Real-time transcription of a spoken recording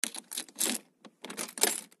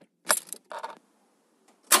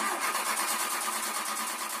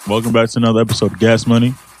Welcome back to another episode of Gas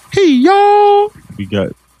Money. Hey, y'all. We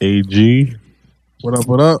got AG. What up,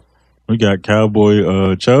 what up? We got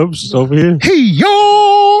Cowboy Chubbs over here. Hey,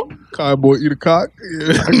 y'all. Cowboy eat a cock.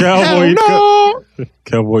 Yeah. Cowboy eat cock.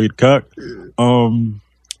 Cowboy eat cock.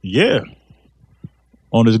 Yeah.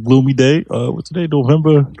 On this gloomy day, what's today?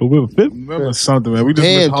 November 5th? November something, man. We just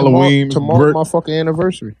missed Halloween. Tomorrow my fucking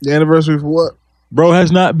anniversary. The anniversary for what? Bro,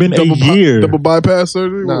 has not been a year. Double bypass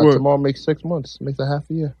surgery? Nah, what? tomorrow makes 6 months. Makes a half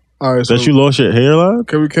a year. All right, so that you lost your hairline?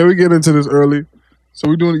 Can we get into this early?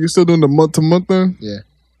 So you still doing the month to month thing? Yeah.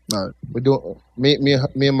 All right. We're doing. Me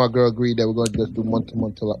and my girl agreed that we're gonna just do month to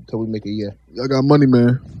month till we make a year. I got money,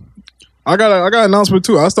 man. I got an announcement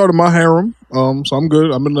too. I started my harem, so I'm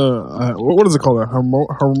good. I'm in the what is it called?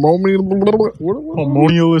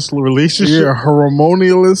 Harmonious relationship. Yeah,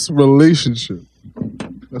 harmonious relationship.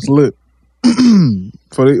 That's lit.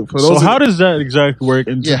 For those so how does that exactly work?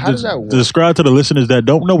 And how does that work? Describe to the listeners that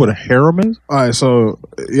don't know what a harem is. All right, so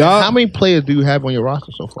y'all. How many players do you have on your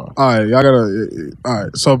roster so far? All right, y'all gotta. All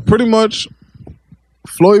right, so pretty much,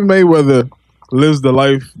 Floyd Mayweather lives the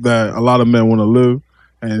life that a lot of men want to live,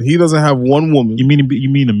 and he doesn't have one woman. You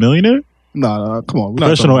mean a millionaire? Nah, come on.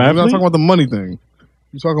 Professional athlete? We're not talking about the money thing.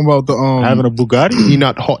 You're talking about the having a Bugatti. He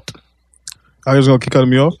not hot. I was gonna keep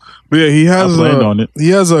cutting me off, but yeah, he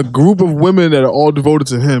has a group of women that are all devoted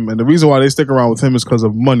to him, and the reason why they stick around with him is because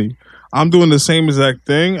of money. I'm doing the same exact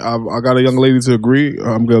thing. I got a young lady to agree.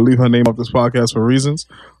 I'm gonna leave her name off this podcast for reasons.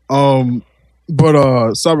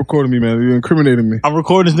 But stop recording me, man. You're incriminating me. I'm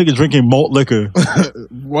recording this nigga drinking malt liquor.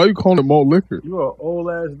 Why you calling it malt liquor? You an old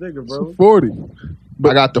ass nigga, bro. It's 40.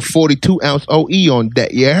 I got the 42 ounce OE on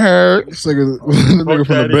deck. You heard? This nigga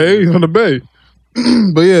from the Bay. He's from the Bay.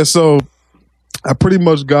 But yeah, so I pretty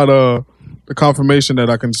much got the confirmation that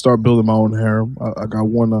I can start building my own harem. I got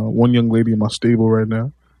one young lady in my stable right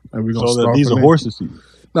now, and we're gonna start. These are horses.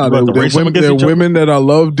 No, they're women that I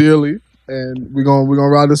love dearly, and we're gonna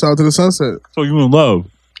ride this out to the sunset. So you in love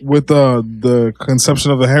with the conception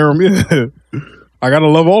of the harem? Yeah, I gotta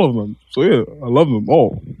love all of them. So yeah, I love them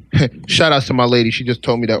all. Shout out to my lady. She just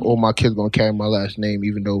told me that all my kids gonna carry my last name,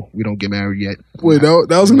 even though we don't get married yet. Wait, that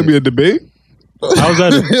was gonna be a debate. How's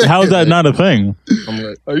that not a thing? I'm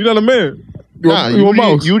like, you're not a man.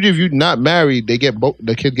 Usually if you're not married,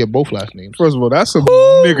 the kids get both last names. First of all, that's some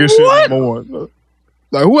nigga shit. Number one.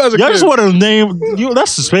 Like, who has a kid? Y'all just want to name you?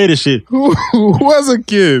 That's the Spanish shit. Who has a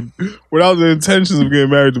kid without the intentions of getting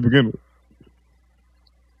married to begin with?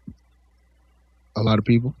 A lot of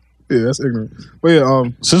people. Yeah, that's ignorant. But yeah,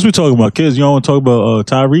 since we're talking about kids, you don't want to talk about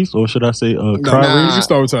Tyrese, or should I say Cryrese? You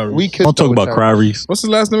start with Tyrese. I'm talking about Cryrese. What's his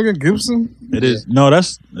last name again? Gibson? It is. No,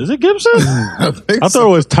 is it Gibson? I thought it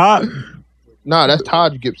was Todd. Nah, that's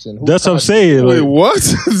Todd Gibson. That's what I'm saying. Wait, what?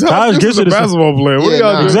 Todd Gibson is a basketball player. What are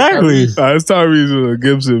y'all doing? Exactly. It's Tyrese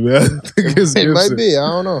Gibson, man. I think it's Gibson. It might be.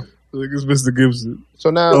 I don't know. I think it's Mr. Gibson. So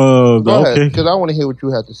now, go ahead, because I want to hear what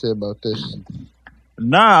you have to say about this.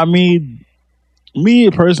 Nah, I mean,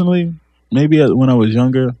 me personally, maybe when I was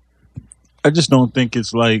younger, I just don't think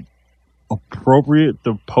it's like appropriate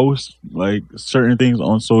to post like certain things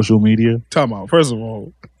on social media. Time out. First of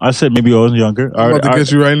all, I said maybe I was younger. I'm about to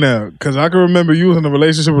get you right now because I can remember you was in a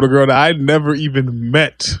relationship with a girl that I never even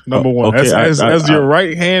met. Number one, okay, as your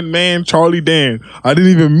right hand man, Charlie Dan. I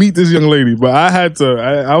didn't even meet this young lady, but I had to.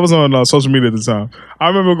 I was on social media at the time. I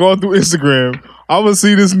remember going through Instagram. I would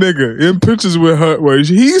see this nigga in pictures with her where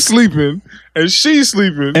he's sleeping and she's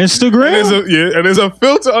sleeping. Instagram? And there's a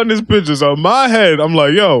filter on this picture. So in my head, I'm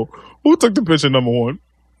like, yo, who took the picture, number one?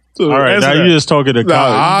 So all right, now you're just talking to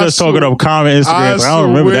comment Instagram. I don't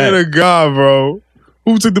remember that. I swear to God, bro.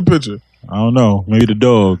 Who took the picture? I don't know. Maybe the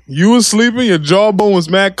dog. You was sleeping. Your jawbone was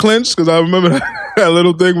mad clenched because I remember that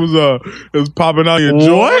little thing was popping out your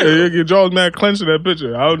jaw. What? Your jaw was mad clenched in that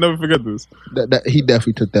picture. I'll never forget this. He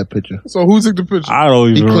definitely took that picture. So who took the picture? I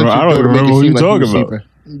don't even remember who you're talking about.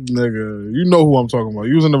 Nigga, you know who I'm talking about.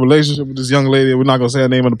 You was in a relationship with this young lady. We're not gonna say her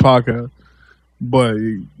name on the podcast, but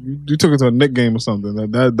you took her to a Nick game or something.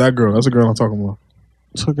 That girl. That's the girl I'm talking about.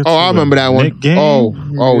 I remember that one. Game?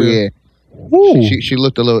 Oh yeah. She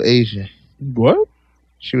looked a little Asian. What?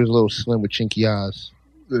 She was a little slim with chinky eyes.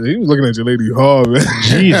 He was looking at your lady hard, man.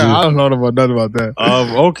 Jesus. I don't know nothing about that.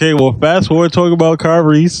 Okay, well, fast forward, talking about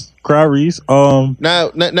Cryrese. Now,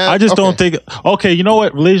 I just don't think. Okay, you know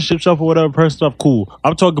what? Relationship stuff or whatever, personal stuff, cool.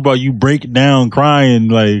 I'm talking about you break down, crying,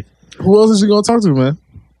 like. Who else is she gonna talk to, man?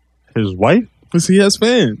 His wife? Because he has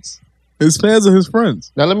fans. His fans are his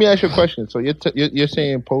friends. Now let me ask you a question. So you're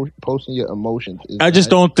saying posting your emotions? I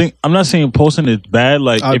just don't think. I'm not saying posting is bad.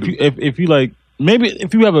 Like if you like, maybe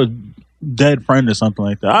if you have a dead friend or something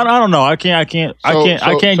like that. I don't know. I can't give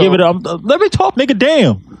it up. Let me talk, nigga.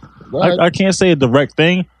 Damn. I can't say a direct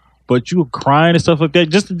thing, but you were crying and stuff like that.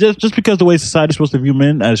 Just because the way society's supposed to view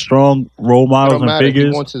men as strong role models and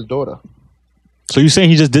figures. He wants his daughter. So you saying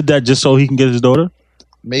he just did that just so he can get his daughter?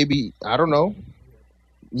 Maybe, I don't know.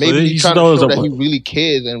 Maybe he's trying to show that he really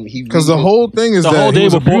cares, and because the whole thing is that he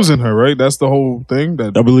was abusing her, right? That's the whole thing. I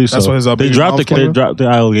believe so. That's what his they dropped the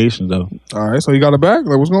allegations though. All right, so he got it back.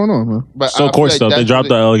 Like, what's going on, man? But so of course, they dropped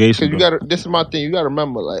the allegations. This is my thing. You got to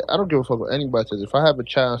remember, like, I don't give a fuck what anybody says. If I have a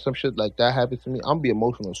child and some shit like that happens to me, I'm gonna be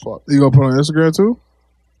emotional as fuck. You gonna put on Instagram too?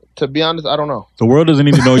 To be honest, I don't know. The world doesn't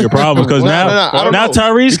need to know your problems because now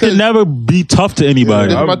Tyrese can never be tough to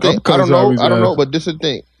anybody. This is my thing. I don't know, but this is the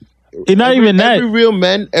thing. It's not even that.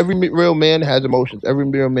 Every real man has emotions. Every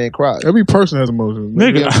real man cries. Every person has emotions. Nigga,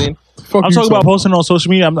 you know what I'm saying? I'm talking about posting on social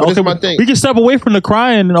media. We can step away from the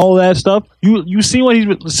crying and all that stuff. You see what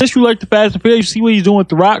since you like the Fast and Furious, you see what he's doing with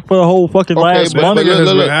The Rock for the whole fucking last month. Nigga has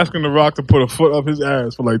been asking The Rock to put a foot up his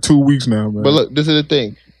ass for like 2 weeks now, man. But look, this is the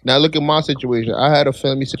thing. Now look at my situation. I had a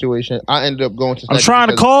family situation. I ended up going to. I'm trying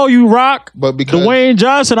to call you, Rock. But because Dwayne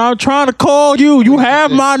Johnson, I'm trying to call you. You have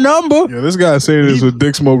my number. Yeah, this guy saying this with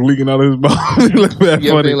dick smoke leaking out of his mouth. He look that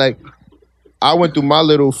funny. Like, I went through my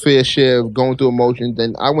little fair share of going through emotions.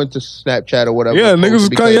 Then I went to Snapchat or whatever. Yeah, niggas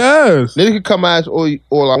would cut your ass. Niggas can come ass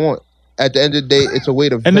all I want. At the end of the day, it's a way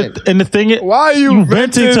to vent. And the thing is, why are you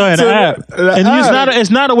venting to an app? And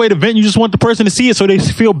it's not a way to vent. You just want the person to see it so they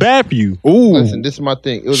feel bad for you. Ooh, listen, this is my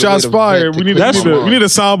thing. It was shots fired. We need a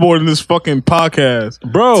soundboard in this fucking podcast,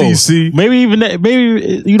 bro. TC. Maybe even that.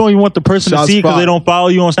 Maybe you don't even want the person to see it because they don't follow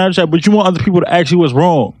you on Snapchat, but you want other people to ask you what's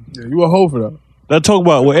wrong. Yeah, you a hoe for that. Let's talk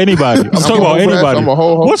about with anybody. I'm talking about anybody. I'm a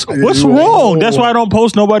whole what's wrong? That's why I don't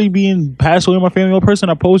post nobody being passed away in my family or person.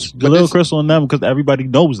 I post Jaleel Crystal and them because everybody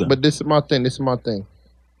knows them. But this is my thing.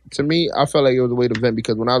 To me, I felt like it was a way to vent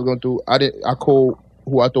because when I was going through, I called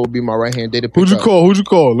who I thought would be my right hand. They didn't pick up. Who'd you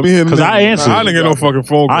call? Let me hear. Because I answered. I didn't get no fucking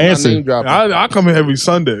phone call. I answered. I come here every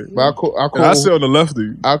Sunday. But I sit on the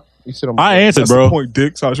lefty. I answered, that's bro. The point,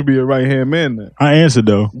 Dick. So I should be a right hand man then. I answered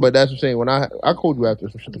though. But that's what I'm saying. When I called you after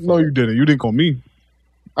some shit. No, you didn't. You didn't call me.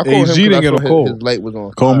 I called him because his light was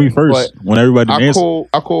on. Call me first when everybody answered.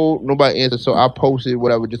 I called, nobody answered, so I posted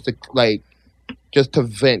whatever just to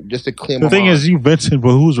vent, just to clear my mind. The thing is, you venting,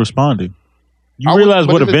 but who's responding? You realize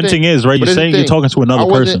what a venting is, right? You're saying you're talking to another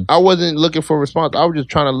person. I wasn't looking for a response. I was just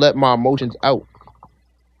trying to let my emotions out.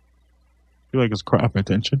 You like it's crap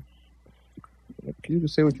attention? You can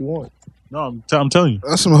say what you want. No, I'm telling you.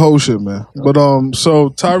 That's some whole shit, man. But so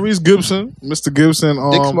Tyrese Gibson, Mr. Gibson,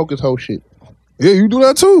 Dick smoke is whole shit. Yeah, you do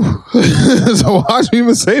that too. So why'd you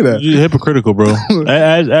even say that? You're hypocritical, bro.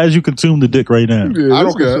 as you consume the dick right now. Yeah, I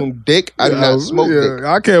don't consume dick. I do not smoke dick.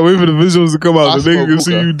 I can't wait for the visuals to come out. The nigga can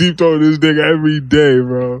see you deep throwing this dick every day,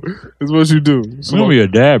 bro. It's what you do. You're gonna be a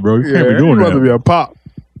dad, bro. You can't be doing that. You're about to be a pop.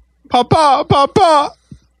 Papa.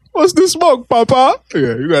 What's this smoke, Papa?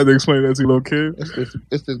 Yeah, you got to explain that to your little kid.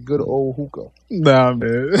 It's this good old hookah. Nah,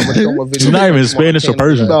 man. It's not even Spanish or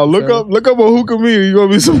Persian. Nah, look up what hookah means. You're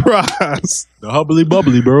gonna be surprised. The hubbly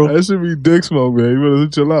bubbly, bro. That should be dick smoke, man. You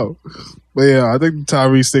better chill out. But yeah, I think the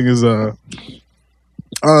Tyrese thing is Will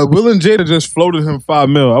and Jada just floated him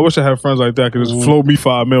 $5 million. I wish I had friends like that could just float me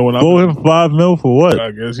 $5 million when I float him $5 million for what?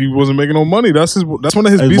 I guess he wasn't making no money. That's one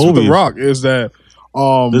of his beefs with The Rock is that.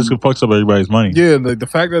 This could fuck up everybody's money. Yeah, the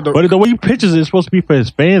fact that but the way he pitches it's supposed to be for his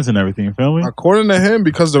fans and everything. You feel me? According to him,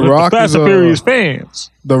 because The Rock Fast and Furious fans,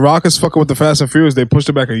 The Rock is fucking with the Fast and Furious. They pushed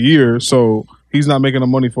it back a year, so he's not making no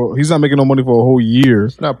money for a whole year.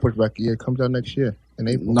 It's not pushed back a year. It comes out next year in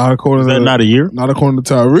April. Not according to not a year. Not according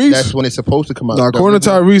to Tyrese. That's when it's supposed to come out. Not according to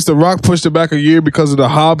Tyrese, The Rock pushed it back a year because of the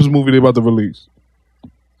Hobbs movie they about to release.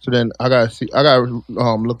 So then I gotta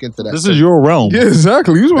look into that. This is your realm. Yeah,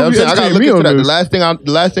 exactly. You I gotta look into that. The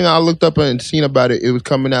last thing I looked up and seen about it, it was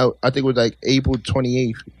coming out. I think it was like April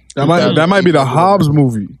 28th. That might be the Hobbs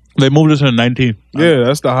movie. They moved it to the 19th. Yeah,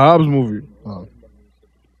 that's the Hobbs movie. Oh.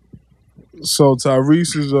 So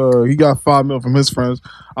Tyrese is he got $5 million from his friends.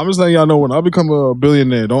 I'm just letting y'all know when I become a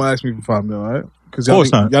billionaire, don't ask me for $5 million, all right? Because y'all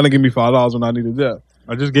didn't give me $5 when I needed that.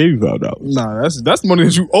 I just gave you $5. Nah, that's money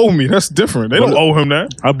that you owe me. That's different. They don't owe him that.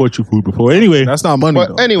 I bought you food before. Anyway, that's not money.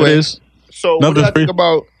 But anyway, so what do I think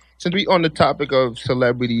about? Since we on the topic of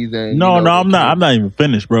celebrities and no, I'm not even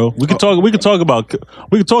finished, bro. We can talk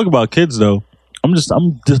about kids though. I'm just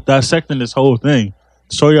dissecting this whole thing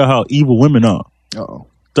to show you how evil women are.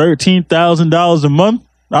 $13,000 a month.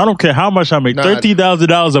 I don't care how much I make.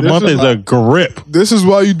 $13,000 a month is a grip. This is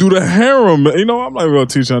why you do the harem. You know, I'm not gonna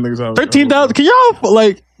teach y'all niggas how. $13,000. Can y'all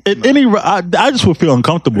like at any? I just would feel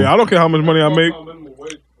uncomfortable. Yeah, I don't care how much money I make.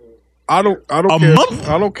 I don't A care. month?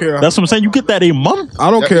 I don't care. That's what I'm saying. You get that a month.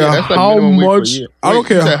 I don't care that's like how minimum wage for a much. year. I don't Wait,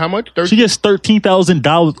 you care said how much? She gets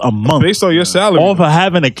 $13,000 a month based on your salary. all for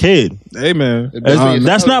having a kid. Hey man,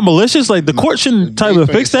 That's not malicious. Like the court shouldn't try to based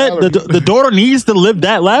on fix your that. The daughter needs to live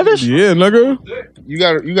that lavish. yeah, nigga. You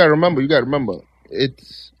gotta remember.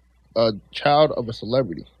 It's a child of a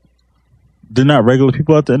celebrity. They're not regular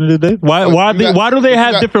people at the end of the day. Why do they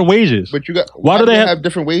have different wages? But you got why do they have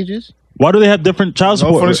different wages? Why do they have different child No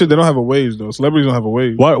support? funny shit. They don't have a wage though. Celebrities don't have a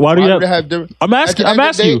wage. Why do you they have? have different? I'm asking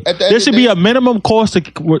you. At the end There of should the be day- a minimum cost to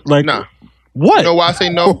like. Nah. What? You know why I say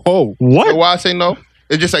no? Oh, You know What? why I say no?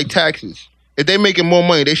 It's just like taxes. If they making more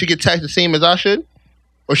money, they should get taxed the same as I should,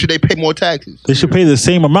 or should they pay more taxes? They should pay the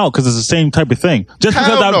same amount because it's the same type of thing. Just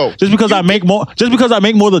Hell no. I make more. Just because I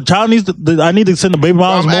make more, the child needs. I need to send the baby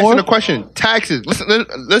moms I'm more. asking a question. Taxes.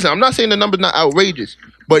 Listen. I'm not saying the number's not outrageous,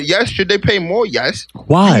 but yes, should they pay more? Yes.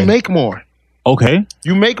 Why? You make more. Okay.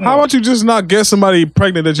 You make more. how about you just not get somebody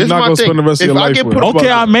pregnant that you're This not is my going to spend the thing. rest of If your I life get with? put-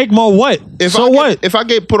 Okay, I make more. What? If I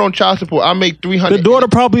get put on child support, I make 300. The daughter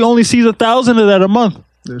probably only sees 1,000 of that a month.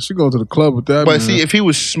 Yeah, she going to the club with that. But man. see, if he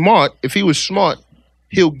was smart,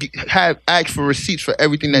 he'll have ask for receipts for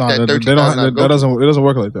everything that Nah, that they 13,000 that doesn't. It doesn't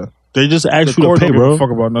work like that. They just ask The you to court pay, don't give a bro.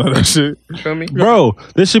 fuck about none of that shit. You feel me? Bro,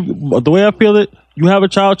 this should. The way I feel it, you have a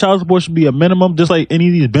child support should be a minimum, just like any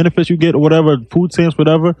of these benefits you get or whatever, food stamps,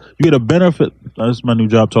 whatever. You get a benefit. That's my new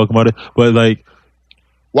job talking about it. But like,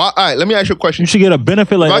 Why? All right, let me ask you a question. you should get a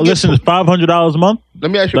benefit. Like, If I oh, get listen, it's $500 a month.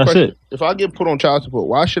 Let me ask you a That's question. it. If I get put on child support,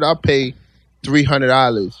 why should I pay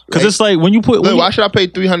 $300? Because it's like when you put. Look, why should I pay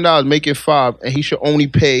 $300, make it $5, and he should only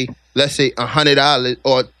pay, let's say, $100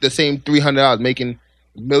 or the same $300, making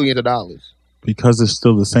millions of dollars? Because it's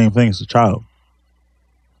still the same thing as a child.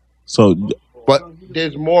 So But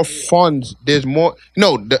there's more funds. There's more.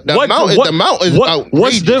 No, the amount is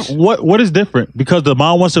outrageous. what is different? Because the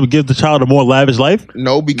mom wants to give the child a more lavish life.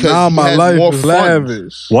 No, because Nah, he my has life more is funds.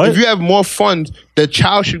 lavish. What? If you have more funds, the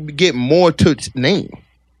child should get more to its name.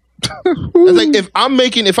 It's like if I'm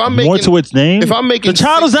making More to its name. if I'm making the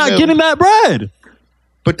child is 6 not mil- getting that bread.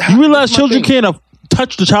 But You realize that's my children thing. can't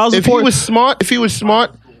touch the child If support. if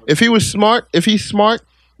he's smart,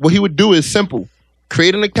 what he would do is simple.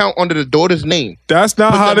 Create an account under the daughter's name. That's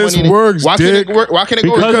not Put how that this money in it. works, Why Dick. can't it work? Why can't it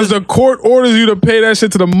go? Because the court orders you to pay that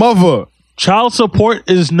shit to the mother. Child support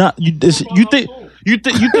is not. You think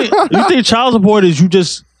child support is you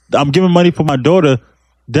just. I'm giving money for my daughter.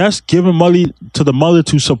 That's giving money to the mother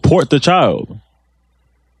to support the child.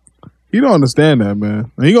 He don't understand that, man.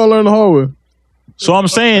 He gonna learn the hard way. So I'm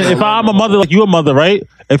saying, if I'm a mother like you, a mother, right?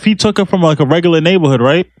 If he took her from like a regular neighborhood,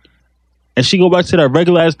 right, and she go back to that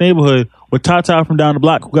regular ass neighborhood with Tata from down the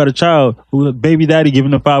block who got a child, who baby daddy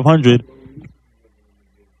giving her 500.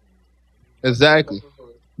 Exactly.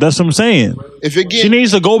 That's what I'm saying. If you're She getting,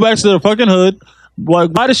 needs to go back to the fucking hood. Like,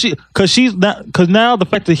 why does she? Because now the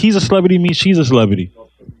fact that he's a celebrity means she's a celebrity.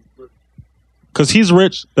 Because he's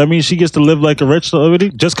rich, that means she gets to live like a rich celebrity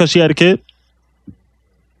just because she had a kid.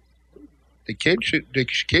 the kid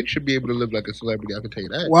should be able to live like a celebrity. I can tell you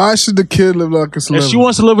that. Why should the kid live like a If celebrity? she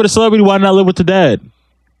wants to live with a celebrity, why not live with the dad?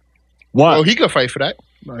 Why? Oh, he could fight for that.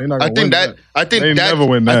 Nah, he not I gonna think win that. I think They that. never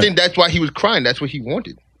win I that. think that's why he was crying. That's what he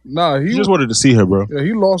wanted. Nah, he just wanted to see her, bro. Yeah,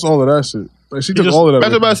 he lost all of that shit. Like, she took just- all of that.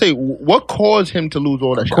 That's what I'm about to say. What caused him to lose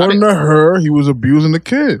all that shit? I According didn't- to her, he was abusing the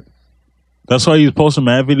kid. That's why he's posting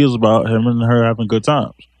mad videos about him and her having good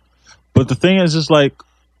times. But the thing is, just like,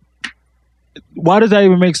 why does that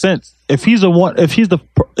even make sense? If he's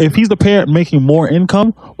the parent making more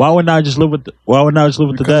income, why would not just live with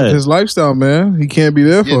the dad? His lifestyle, man. He can't be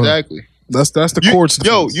there for her. Exactly. That's the court's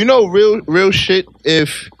Yo, defense. you know, real shit.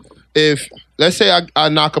 If let's say I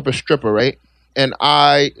knock up a stripper, right, and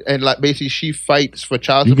like basically she fights for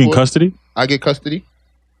child You support, get custody? I get custody.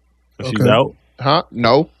 If she's Okay. out? Huh?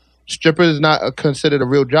 No, stripper is not considered a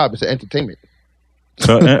real job. It's an entertainment.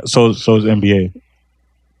 So is NBA.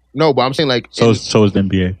 No, but I'm saying like So is the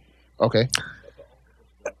NBA. okay.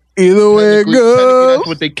 Either way it Technically, goes. that's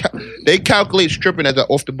what they calculate stripping as an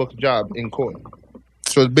off the book job in court.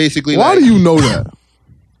 So it's basically Why like, do you know that?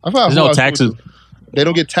 I thought There's no taxes. They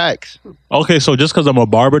don't get taxed. Okay, so just because I'm a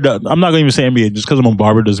barber, I'm not going to even say NBA. Just because I'm a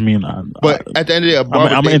barber doesn't mean But at the end of the day, a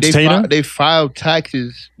barber, I'm an entertainer? they file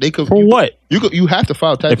taxes. They could for what? You have to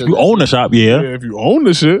file taxes. If you own a shop, yeah. Yeah, if you own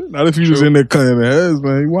the shit, not if you just True. in there cutting the heads,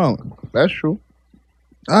 man. You wildin'. That's true.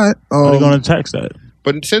 All right. How are they going to tax that?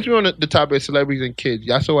 But since we're on the topic of celebrities and kids,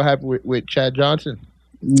 y'all saw what happened with Chad Johnson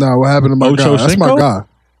Nah, what happened to my Ocho guy? That's my Cinco? guy.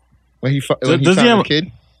 when he Does he found have- his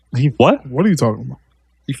kid. He what? What are you talking about?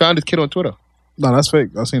 He found his kid on Twitter. No, that's fake.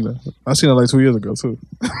 I seen that. I seen it like 2 years ago too.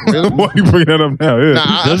 Really? Why you bring that up now? Yeah.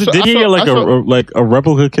 Nah, Did he get like a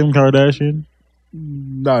replica Kim Kardashian?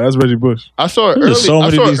 Nah, that's Reggie Bush. I saw it There's early. so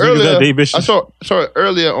many I of these saw it niggas earlier. that date bitches. I saw it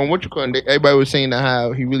earlier on what you call it. Everybody was saying that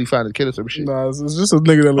how he really found a kid or some shit. Nah, it's just a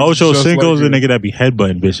nigga that looks Ocho just Cinco's like a nigga that be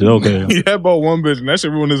headbutting bitches. Okay. He had bought one bitch, and that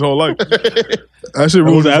shit ruined his whole life. That shit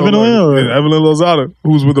ruined Was his Evelyn whole life. or- Yeah, Evelyn Lozada,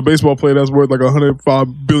 who's with a baseball player that's worth like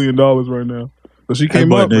 $105 billion right now. So she came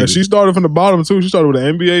Headbutt up, and niggas. she started from the bottom too. She started with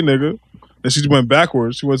an NBA nigga, and she just went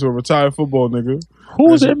backwards. She went to a retired football nigga. Who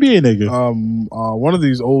was the NBA nigga? One of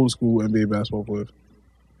these old school NBA basketball players.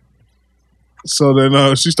 So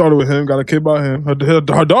then she started with him, got a kid by him. Her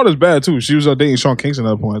daughter's bad too. She was dating Sean Kingston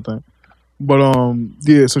at that point, I think. But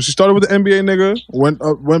yeah. So she started with the NBA nigga,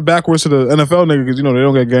 went backwards to the NFL nigga because they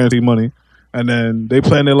don't get guaranteed money, and then they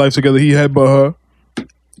planned their life together. He headbutt her,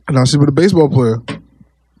 and now she's with a baseball player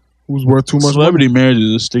who's worth too much. Celebrity marriage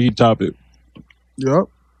is a sticky topic. Yep.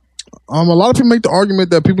 A lot of people make the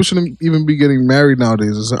argument that people shouldn't even be getting married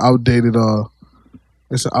nowadays. It's an outdated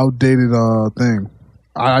thing.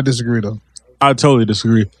 I disagree though. I totally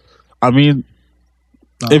disagree. I mean,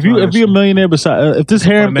 if you're a millionaire, if this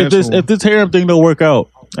harem thing don't work out,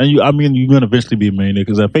 and you're gonna eventually be a millionaire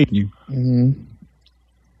because I faith in you. Mm-hmm.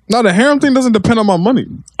 No, the harem thing doesn't depend on my money.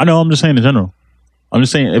 I know. I'm just saying in general. I'm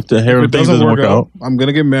just saying if the harem thing doesn't work out, I'm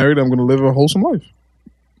gonna get married. I'm gonna live a wholesome life.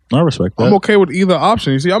 I respect that. I'm okay with either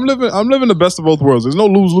option. You see, I'm living the best of both worlds. There's no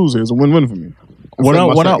lose here. It's a win-win for me. When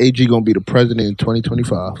AG gonna be the president in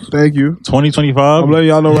 2025. Thank you. 2025. I'm letting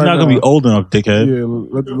y'all know he's right now. He's not gonna be old enough, dickhead. Yeah,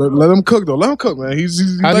 let him cook though. Let him cook, man.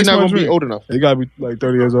 He's How's he not gonna be old enough? He gotta be like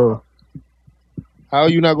 30 years old. How are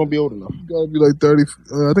you not gonna be old enough? You gotta be like 30.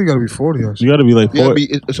 I think you gotta be 40. Actually. You gotta be like 40.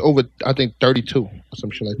 It's over. I think 32 or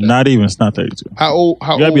some shit like that. Not even. It's not 32. How old?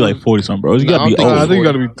 You gotta be like 40 something, bro. You gotta be old. I think you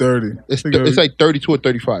gotta be 30. It's like 32 or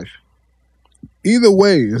 35. Either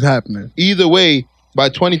way, it's happening. Either way, by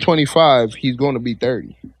 2025, he's going to be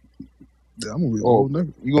 30. Yeah, I'm gonna be old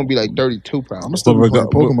nigga. You're gonna be like 32, probably. I'm gonna still be playing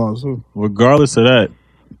Pokemon too. Regardless of that,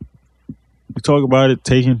 we talk about it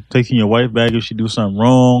taking your wife back if she do something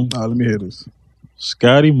wrong. Nah, let me hear this.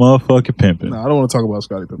 Scotty motherfucking pimping. Nah, I don't want to talk about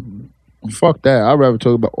Scotty pimping. Fuck that. I'd rather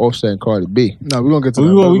talk about Offset and Cardi B. Nah, we're gonna get to that.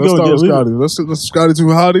 Let's start with Scotty. Let's Scotty too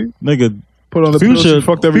hottie. Nigga. Put on the Future, pill, she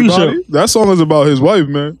fucked everybody. Future. That song is about his wife,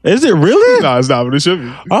 man. Is it really? Nah, it's not, but it should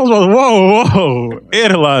be. I was like, whoa.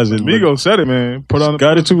 Analyzing. Migo said it, man. Put on the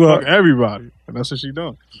Scotty too hot. Fuck everybody. And that's what she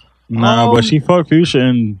done. Nah, but she fucked Future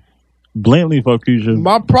and blatantly fucked Future.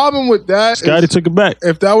 My problem with that Scotty took it back.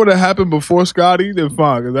 If that would have happened before Scotty, then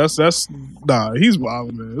fine. Cause that's he's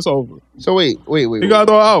wild, man. It's over. So wait. He got to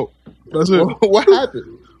throw out. That's it. What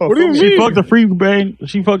happened? What do you mean? She fucked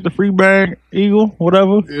the free bang eagle,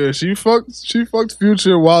 whatever. Yeah, she fucked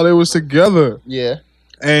Future while they was together. Yeah.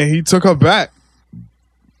 And he took her back.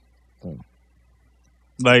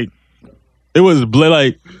 Like it was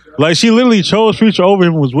like she literally chose Future over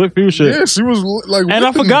him, was with Future. Yeah, she was like, and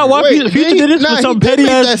I forgot why Future did this for some petty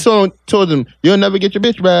ass. That song told him, "You'll never get your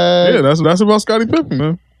bitch back." Yeah, that's about Scottie Pippen,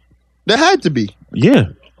 man. That had to be. Yeah.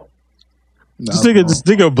 This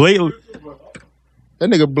nigga blatantly. That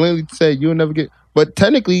nigga blatantly said, "You'll never get." But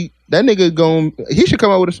technically, that nigga he should come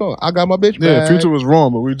out with a song. I got my bitch back. Yeah, Future was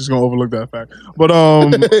wrong, but we just gonna overlook that fact.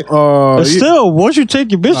 But still, once you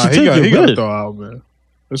take your bitch, you take your bitch. He gotta throw out, man.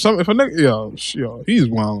 If a nigga, yo, he's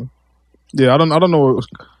wild. Yeah, I don't know.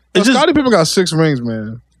 Scottie Pippen got 6 rings,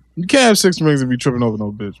 man. You can't have 6 rings and be tripping over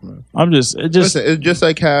no bitch, man. Listen, it's just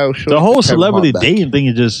like how the whole celebrity dating thing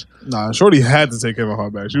is just. Nah, Shorty had to take Kevin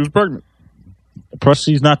Hart back. She was pregnant. Plus,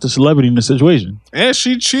 she's not the celebrity in the situation. And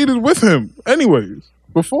she cheated with him, anyways,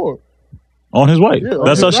 before. On his wife. Yeah,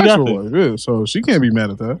 that's how she got there. Yeah, so she can't be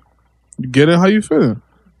mad at that. You get it how you feeling.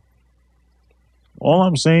 All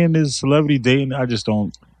I'm saying is celebrity dating, I just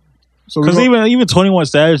don't. Because even 21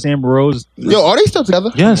 Savage and Amber Rose. Yo, are they still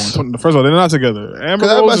together? Yes. First of all, they're not together. Amber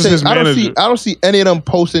Rose is his manager. I don't see any of them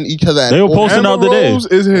posting each other. They were posting out today. Amber Rose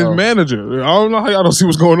is his manager. I don't know how y'all don't see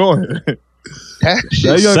what's going on here.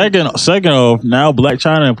 Second off, now Black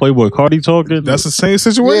China and Playboy Cardi talking. That's the same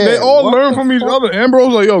situation. Yeah, they all learn from each other. Amber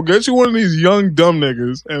Rose like, yo, get you one of these young dumb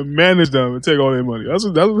niggas and manage them and take all their money. That's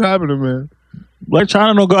what's happening, man. Black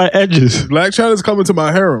China don't got edges. Black China's coming to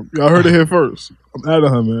my harem. Y'all heard it here first. I'm out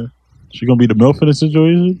of her, man. She gonna be the MILF in the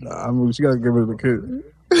situation? Nah, she gotta get rid of the kid.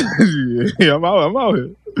 Yeah, I'm out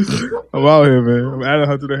here. I'm out here, man. I'm adding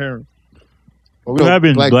her to the harem.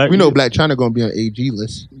 We know Black China gonna be on AG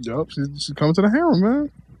list. Yup, she's coming to the harem,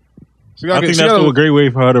 man. I think that's a great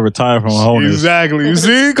way for her to retire from a wholeness. Exactly. You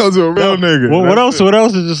see? Because of a real nigga. What else? What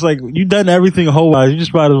else is just like, you done everything whole-wise. You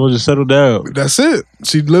just might as well just settle down. That's it.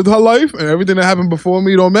 She lived her life, and everything that happened before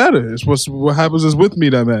me don't matter. It's what happens is with me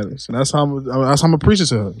that matters. And that's how I'm appreciative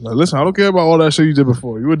to her. Like, listen, I don't care about all that shit you did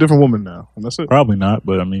before. You're a different woman now. And that's it. Probably not,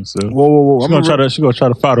 but I mean, so. Whoa. She's gonna try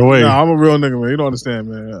to fight her way. Nah, I'm a real nigga, man. You don't understand,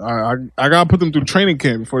 man. I gotta put them through training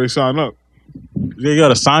camp before they sign up. They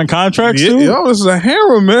gotta sign contracts too? Yo, this is a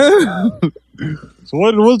harem, man. So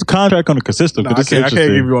what's the contract going to consist of? Nah, I can't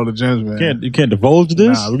give you all the gems, man. You can't divulge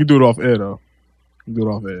this? Nah, we can do it off air, though.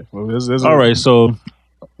 Well, all right, so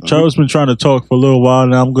Charles been trying to talk for a little while,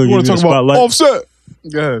 now I'm going to give you the spotlight. Offset?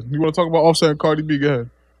 Go ahead. You want to talk about Offset and Cardi B? Go ahead.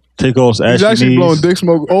 Take off He's actually blowing dick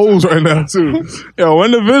smoke O's right now, too. Yo,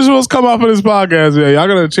 when the visuals come out for this podcast, yeah, y'all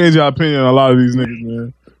got to change your opinion on a lot of these niggas,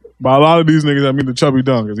 man. By a lot of these niggas, I mean the chubby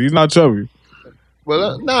dunk, because he's not chubby.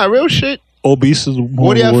 Well, real shit. Obese is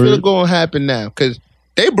what do y'all feel going to happen now? Because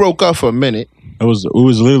they broke up for a minute. It was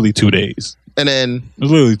literally 2 days. And then it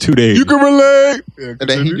was literally 2 days. You can relate. Yeah, and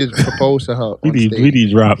then he just proposed to her. We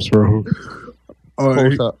need drops, bro.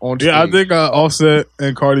 I think Offset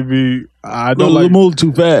and Cardi B. I don't like move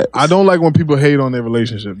too fast. I don't like when people hate on their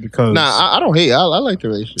relationship because I don't hate. I like the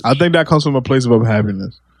relationship. I think that comes from a place of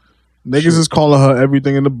unhappiness. Niggas is calling her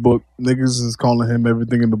everything in the book. Niggas is calling him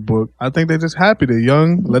everything in the book. I think they're just happy. They're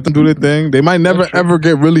young. Let them do their thing. They might never ever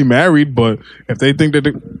get really married, but if they think that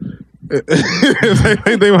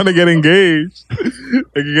if they want to get engaged,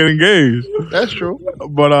 they can get engaged. That's true.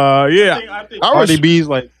 But yeah, I think Cardi B's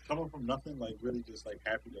like coming from nothing, like really just like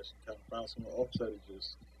happy that she kind of found someone. Offset is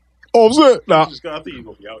just Offset. Nah, I think you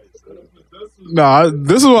gonna be out here. Nah,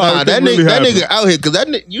 this is what that nigga out here because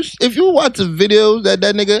if you watch the videos that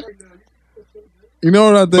nigga. You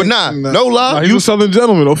know what I think? But no lie. He's a Southern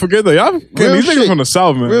gentleman. Don't forget that. Y'all, these niggas from the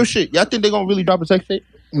South, man. Real shit. Y'all think they gonna really drop a sex tape?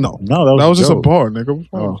 No, that was just a bar, nigga.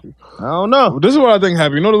 What's wrong with you? I don't know. This is what I think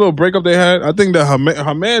happened. You know the little breakup they had? I think that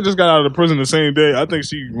her man just got out of the prison the same day. I think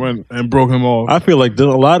she went and broke him off. I feel like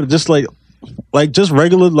there's a lot of just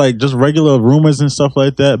regular rumors and stuff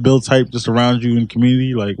like that build type just around you in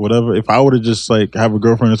community, like whatever. If I were to just like have a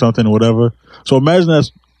girlfriend or something or whatever, so imagine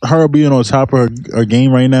that's her being on top of her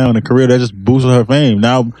game right now in a career that just boosted her fame.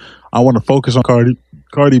 Now I want to focus on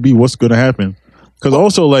Cardi B. What's going to happen? Because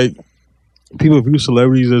also like people view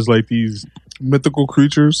celebrities as like these mythical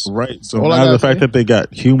creatures, right? So now the fact that they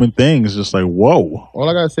got human things, just like whoa. All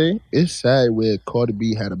I gotta say, it's sad where Cardi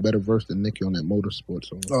B had a better verse than Nicki on that Motorsport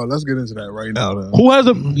song. Oh, let's get into that right now. Then. Who has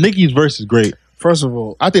Nicki's verse is great. First of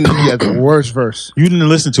all, I think Nicki has the worst verse. You didn't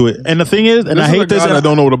listen to it, and the thing is, and I hate this, and I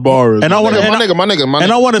don't know what a bar is. And I want to, my nigga,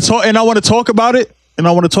 and I want to talk about it, and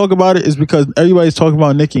I want to talk about it is because everybody's talking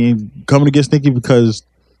about Nicki and coming against Nicki because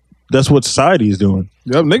that's what society is doing.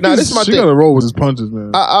 Yep, Nicki, she got to roll with his punches,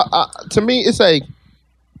 man. To me, it's like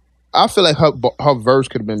I feel like her verse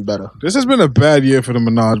could have been better. This has been a bad year for the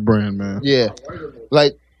Minaj brand, man. Yeah,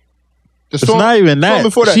 like it's not even that.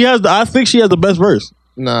 Before that. I think she has the best verse.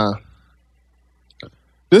 Nah.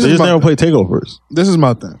 They just never play takeovers. This is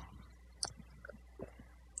my thing.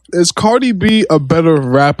 Is Cardi B a better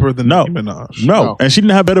rapper than Nicki Minaj? No, and she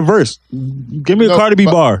didn't have better verse. Give me a Cardi B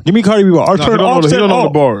bar. Give me a Cardi B bar. I'll turn Offset off. You don't know the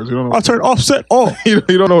bars. I'll turn Offset off. You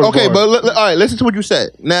don't know. Okay, but all right. Listen to what you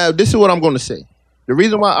said. Now, this is what I'm going to say. The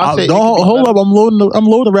reason why I say hold up, I'm loading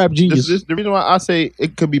the Rap Genius. The reason why I say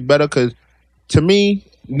it could be better because to me,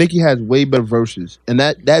 Nicki has way better verses, and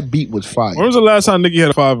that beat was fire. When was the last time Nicki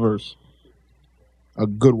had a 5 verse? A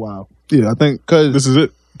good while. Yeah, I think this is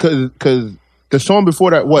it. Because the song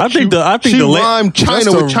before that, what? I think she rhymed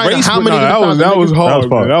China with China. How many? That was hard.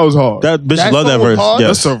 That was hard. That bitch love that verse.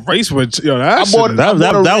 Yes. That's a race with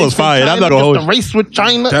that was fire. I'm not gonna hold you. Race with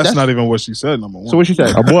China. That's not even what she said. Number one. So what she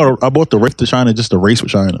said? I bought the race to China just to race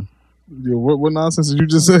with China. Yo, what nonsense did you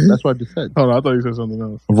just say? That's what I just said. Hold on, I thought you said something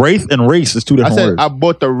else. Wraith and race is two different words. I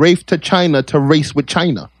bought the Wraith to China to race with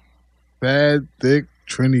China. Bad, thick,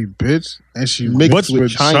 Trini bitch, and she mixed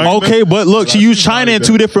with China. Okay, but look, she used China in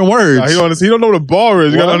 2 different words. Nah, he don't know what a bar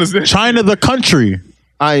is. You gotta understand. China the country.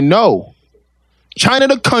 I know. China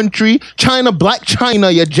the country. China, black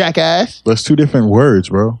China, you jackass. That's 2 different words,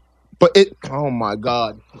 bro. But oh my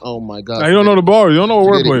god. Nah, you don't know the bar. You don't know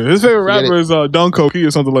what wordplay. His favorite rapper is Don Cokie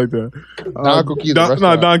or something like that. Don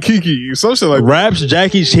Cokie. Don Kiki. Some shit like Raps,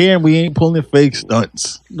 Jackie's here, and we ain't pulling fake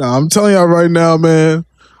stunts. Nah, I'm telling y'all right now, man.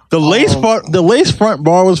 The lace front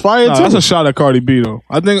bar was fire too. That's a shot at Cardi B though.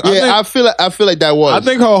 I feel like that was. I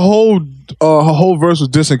think her whole verse was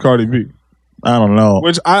dissing Cardi B. I don't know.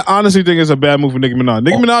 Which I honestly think is a bad move for Nicki Minaj.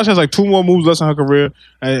 Nicki Minaj has like 2 more moves left in her career,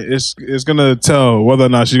 and it's gonna tell whether or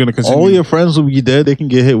not she's gonna continue. All your friends will be dead. They can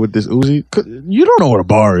get hit with this Uzi. You don't know what a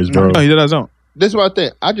bar is, bro. No, he don't. This is what I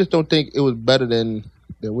think. I just don't think it was better than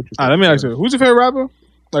what you. All right, let me ask you: who's your favorite rapper?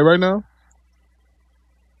 Like right now?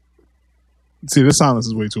 See, this silence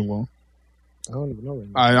is way too long. I don't even know. Right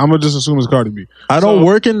now. All right, I'm gonna just assume it's Cardi B. I don't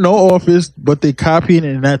work in no office, but they copying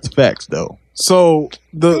it, and that's facts, though. So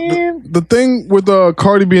the thing with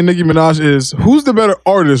Cardi B and Nicki Minaj is who's the better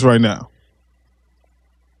artist right now?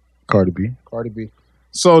 Cardi B. Cardi B.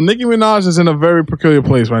 So Nicki Minaj is in a very peculiar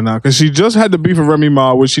place right now because she just had the beef with Remy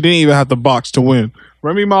Ma, which she didn't even have to box to win.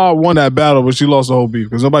 Remy Ma won that battle, but she lost the whole beef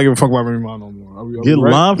because nobody give a fuck about Remy Ma no more. Are we Get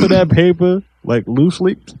right? lined for that paper like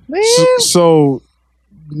loosely. So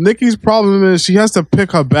Nicki's problem is she has to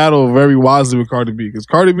pick her battle very wisely with Cardi B because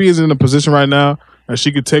Cardi B is in a position right now that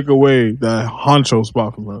she could take away that honcho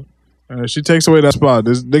spot from her. And if she takes away that spot,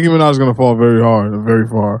 Nicki Minaj is going to fall very hard and very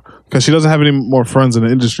far because she doesn't have any more friends in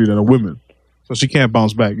the industry than are women. So she can't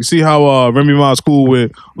bounce back. You see how Remy Ma's cool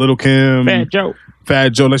with Lil' Kim,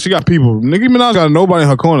 Fat Joe. Like she got people. Nicki Minaj got nobody in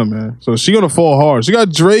her corner, man. So she gonna fall hard. She got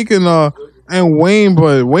Drake and Wayne,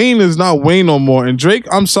 but Wayne is not Wayne no more. And Drake,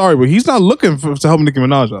 I'm sorry, but he's not looking to help Nicki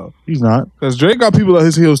Minaj out. He's not, because Drake got people at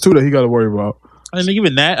his heels too that he got to worry about. And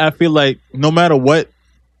even that, I feel like no matter what,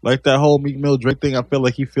 like that whole Meek Mill Drake thing, I feel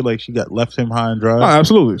like she got left him high and dry. Oh,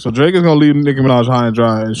 absolutely. So Drake is gonna leave Nicki Minaj high and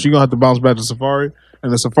dry, and she gonna have to bounce back to Safari.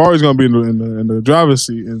 And the Safari's gonna be in the driver's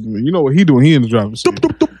seat, and you know what he doing? He in the driver's seat.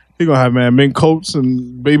 He gonna have mink coats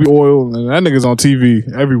and baby oil, and that nigga's on TV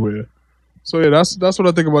everywhere. So yeah, that's what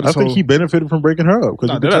I think about this. I think he benefited from breaking her up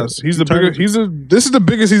because he's the biggest. This is the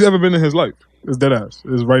biggest he's ever been in his life. Is deadass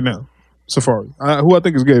is right now. Safari, who I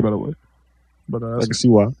think is gay, by the way. But I can see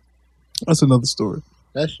why. That's another story.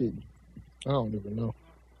 That shit, I don't even know.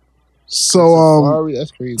 So Safari, that's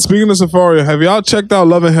crazy. Speaking of Safari, have y'all checked out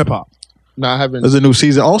Love and Hip Hop? No, I haven't. There's a new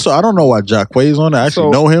season. Also, I don't know why Jacquees on it. I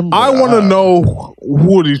actually know him. I want to know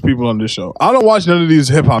who are these people on this show. I don't watch none of these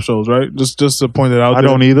hip hop shows, right? Just to point it out. I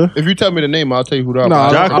don't either. If you tell me the name, I'll tell you who that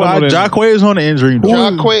was. Jacquees on the injury.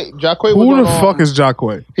 Jacquees. Who the fuck is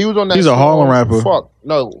Jacquees? He was on that. He's a Harlem rapper. Fuck.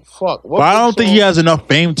 But I don't think he has enough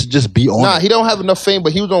fame to just be on. Nah, he don't have enough fame,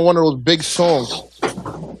 but he was on one of those big songs.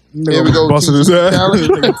 Here we go. Busting his ass.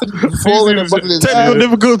 Falling and busting his ass. Technical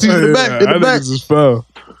difficulties in the back. In the back. Just fell.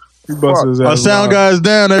 He busted his ass. Our sound guys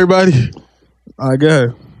down, everybody. I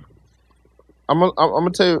guess. I'm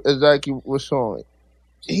gonna tell you exactly what song.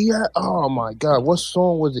 Oh my god, what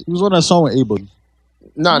song was it? He was on that song with A Boogie.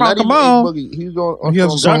 Nah, not even A Boogie. He was on.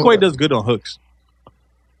 Jacquees does good on hooks.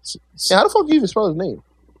 Yeah, how the fuck do you even spell his name?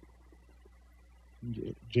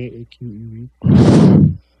 Jaqewe.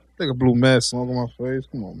 Think a blue mad song on my face.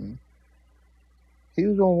 Come on, man. He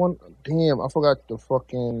was on one. Damn, I forgot the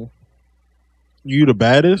fucking. You the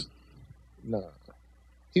baddest? Nah.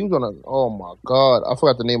 He was on a. Oh my god, I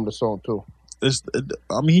forgot the name of the song too.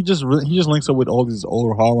 He just links up with all these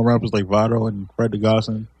older Harlem rappers like Vado and Fred the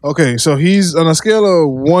Godson. Okay, so he's on a scale of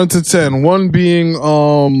 1 to 10. 1 being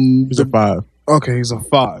he's a 5. Okay, he's a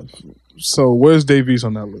 5. So where's Davies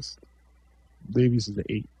on that list? Davies is an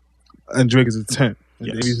 8, and Drake is a 10. And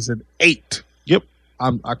yes. Davies is an 8. Yep.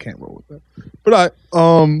 I can't roll with that. But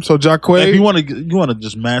so Jacquees. If you want to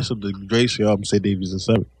just mash up the Drake show, I'm gonna say Davies is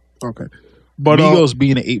a 7. Okay. But Migos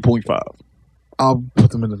being an 8.5. I'll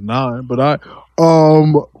put them in the 9. But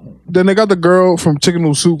then they got the girl from Chicken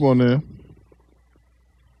Noodle Soup on there.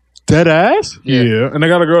 Dead ass? Yeah. And they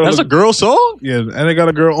got a girl. That's a girl song? Yeah. And they got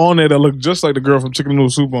a girl on there that looked just like the girl from Chicken Noodle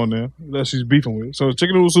Soup on there that she's beefing with. So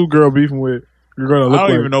Chicken Noodle Soup girl beefing with your girl that look I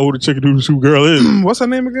don't even know who the Chicken Noodle Soup girl is. What's her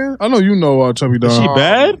name again? I know you know Chubby Dog. Is she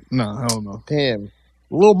bad? Nah, I don't know. Damn.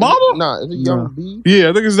 Little Mama? Nah, is it Young B? Yeah,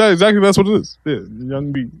 I think it's exactly that's what it is. Yeah,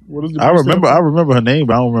 Young B. What is the I remember her name,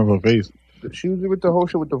 but I don't remember her face. She was with the whole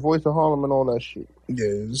shit with the Voice of Harlem and all that shit. Yeah,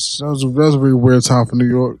 that was a very weird time for New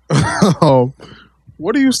York.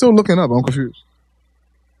 What are you still looking up? I'm confused.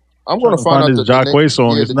 I'm going to find out this Jacquees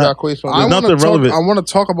song. Yeah, it's not. Jacquees song. There's nothing relevant. I want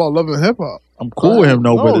to talk about Love and Hip Hop. I'm cool with him,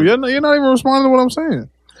 though. No, you're not even responding to what I'm saying.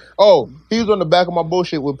 Oh, he was on the back of my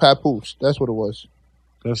bullshit with Papoose. That's what it was.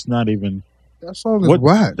 That's not even. That song is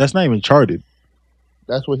whack. That's not even charted.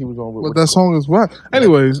 That's what he was on with. But that song is whack.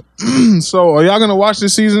 Anyways, so are y'all gonna watch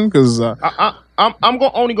this season? Because I'm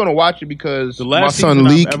only gonna watch it because the last season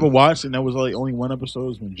I've ever watched, and that was like only one episode,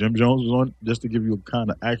 was when Jim Jones was on. Just to give you a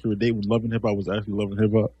kind of accurate date when Love and Hip Hop was actually Love and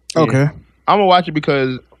Hip Hop. Okay, I'm gonna watch it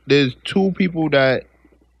because there's 2 people that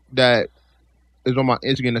is on my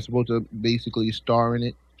Instagram that's supposed to basically star in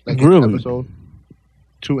it. Like really? Episode.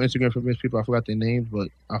 2 Instagram famous people. I forgot their names, but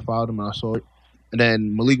I followed them and I saw it. and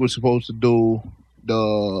then Malik was supposed to do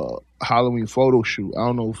the Halloween photo shoot. I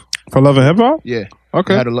don't know if For Love and Hip Hop? yeah.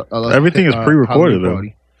 Okay. They had Everything is pre-recorded, though.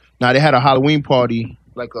 party. Now they had a Halloween party,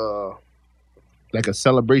 like a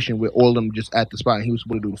celebration with all of them just at the spot. And he was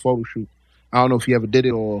supposed to do the photo shoot. I don't know if he ever did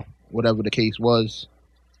it or whatever the case was,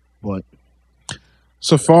 but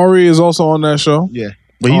Safari is also on that show. yeah.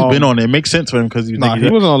 But he's been on it. It makes sense for him because he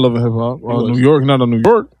wasn't on Love and Hip Hop. New York, not on New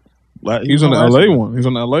York. He's on the LA one. He's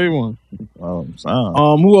on the LA one.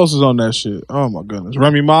 Who else is on that shit? Oh my goodness,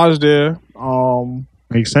 Remy Ma's there.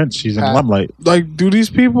 Makes sense. She's in limelight. Like, do these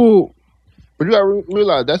people? But you gotta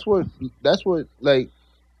realize that's what like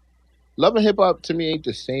Love and Hip Hop to me ain't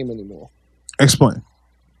the same anymore. Explain.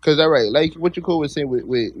 Cause like what you was saying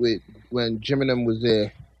with when Jim and them was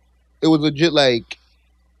there, it was legit like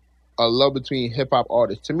a love between hip hop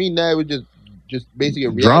artists. To me now it was just basically a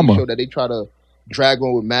reality show that they try to drag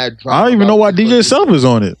on with mad drama. I don't even know why DJ Self is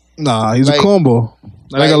on it. Nah, he's a combo.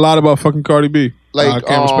 I think a lot about fucking Cardi B. Like, I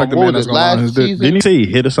can't respect the man that's going on his dick. Didn't he say he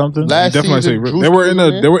hit or something? Definitely say they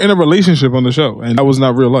were in a relationship on the show, and that was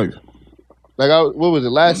not real life. Like, what was it?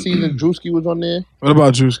 Last season, Drewski was on there. What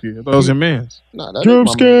about Drewski? I thought it was your man's. Nah, that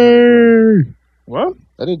Drewski. What?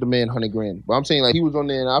 That is the man, 100 grand. But I'm saying like he was on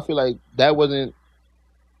there, and I feel like that wasn't.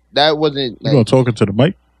 Like, you gonna talking to the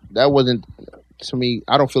mic? That wasn't. To me,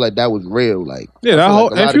 I don't feel like that was real. Like, yeah, that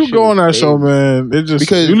whole if you go on that show, man, it just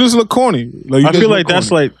because you just look corny. Like, I feel like that's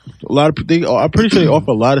like a lot of people. I'm pretty sure they offer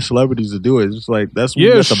a lot of celebrities to do it. It's just like that's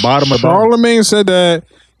at the bottom of Charlemagne said that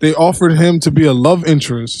they offered him to be a love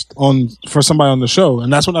interest for somebody on the show,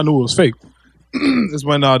 and that's when I knew it was fake. Is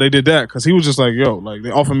when they did that because he was just like, yo, like they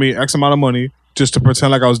offered me X amount of money just to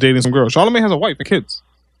pretend like I was dating some girl. Charlemagne has a wife and kids.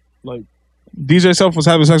 Like DJ Self was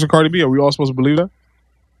having sex with Cardi B. Are we all supposed to believe that?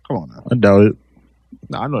 Come on now. I doubt it.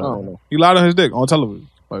 Nah, I don't know. He lied on his dick on television.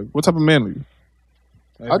 Like, what type of man are you?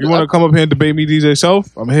 Like, if you want to come up here and debate me, DJ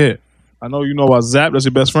Self, I'm here. I know you know about Zap. That's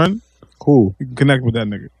your best friend. Cool. You can connect with that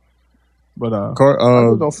nigga. But I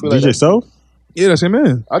don't feel DJ like Self? Yeah, that's your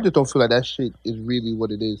man. I just don't feel like that shit is really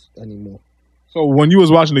what it is anymore. So when you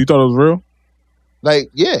was watching it, you thought it was real? Like,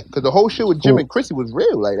 yeah, because the whole shit with Jim and Chrissy was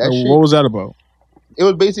real. Like that shit. What was that about? It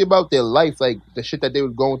was basically about their life, like the shit that they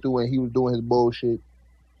was going through when he was doing his bullshit.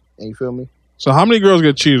 And you feel me? So how many girls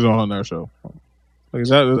get cheated on that show? Like, is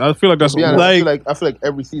that? I feel like that's honest, I feel like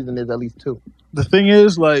every season there's at least 2. The thing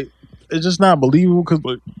is, like, it's just not believable because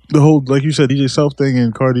like the whole, like you said, DJ Self thing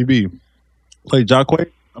and Cardi B. Like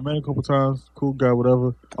Jacquay, I met a couple times, cool guy,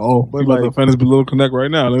 whatever. Oh, but like defend his little connect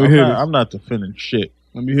right now. Let me hear this. I'm not defending shit.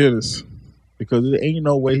 Let me hear this because there ain't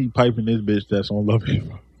no way he piping this bitch that's on Love and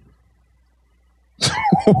Hip Hop.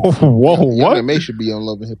 Whoa, what? May should be on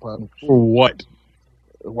Love and Hip Hop. For what?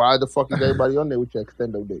 Why the fuck is everybody on there with your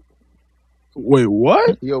extendo dick? Wait,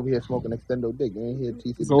 what? He over here smoking extendo dick. You ain't here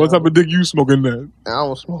TC. So what type of dick you smoking then? I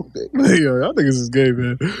don't smoke dick. Yo, I think this is gay,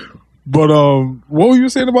 man. But what were you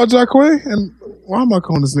saying about Jacquay? And why am I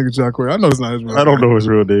calling this nigga Jacquay? I know it's not his real name. I don't know his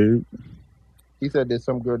real name. He said there's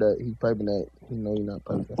some girl that he's piping that he know he's not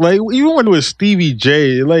piping. Like even when it was Stevie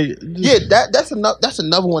J, like yeah, that's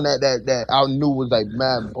another one that I knew was like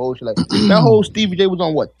mad bullshit. Like that whole Stevie J was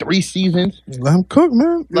on what 3 seasons? Let him cook,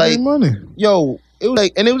 man. Give like money. Yo, it was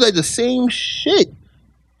like the same shit.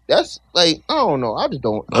 That's like I don't know. I just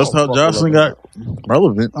don't. That's how Jocelyn got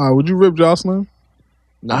relevant. Would you rip Jocelyn?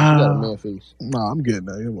 Nah, she got a man face. Nah, I'm getting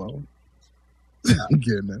that. You're welcome. I'm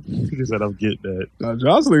getting that. He said, "I'm getting that." Now,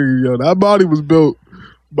 Jocelyn, yo, that body was built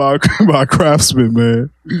by a craftsman, man.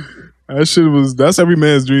 That's every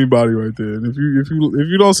man's dream body right there. And if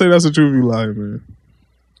you don't say that's the truth, you lying, man.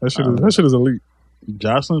 That shit is elite.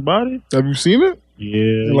 Jocelyn's body? Have you seen it?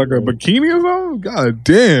 Yeah. Like a bikini or something? God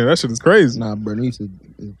damn, that shit is crazy. Nah, Bernice is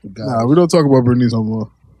the guy. Nah, we don't talk about Bernice no more.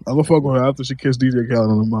 I'm gonna fuck with her after she kissed DJ Khaled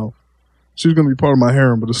on the mouth. She's gonna be part of my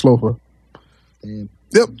harem, but it's slow for her. Damn.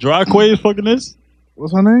 Yep. Jacquay is fucking this?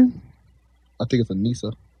 What's her name? I think it's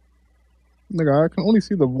Anissa. Nigga, I can only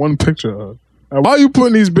see the one picture of her. Like, why are you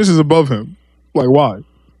putting these bitches above him? Like, why?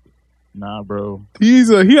 Nah, bro. He has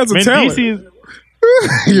a talent.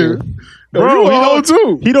 Yeah. Bro,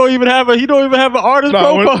 he don't even have an artist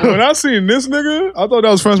profile. When I seen this nigga, I thought that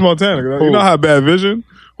was French Montana. You know how bad vision?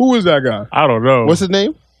 Who is that guy? I don't know. What's his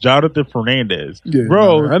name? Jonathan Fernandez. Yeah,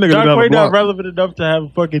 bro, that nigga Jacquay not relevant enough to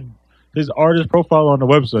have fucking his artist profile on the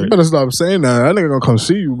website. You better stop saying that. That nigga gonna come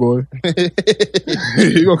see you, boy.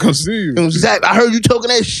 He gonna come see you. Zach, I heard you talking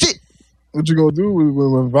that shit. What you gonna do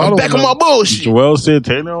with I'm back on my bullshit. Joel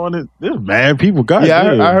Santana on it. There's mad people. God, yeah,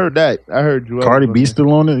 I heard that. I heard Joel. Cardi B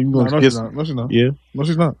still on it. You gonna no, she's not. Yeah, no,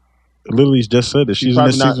 she's not. Lily's just said that she's in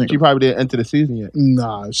this season. She probably didn't enter the season yet.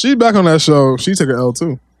 Nah, she's back on that show. She took an L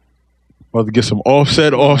too. About to get some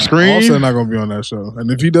Offset off screen. Offset not gonna be on that show. And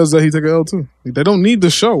if he does that, he take an L too. They don't need the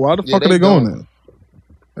show. Why the fuck are they going there?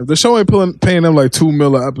 If the show ain't paying them like $2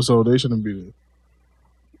 million an episode, they shouldn't be there.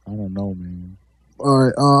 I don't know, man. All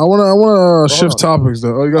right, I want to shift topics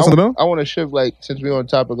though. Oh, you got something else? I want to shift since we're on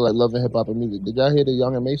topic of love and hip hop and music. Did y'all hear the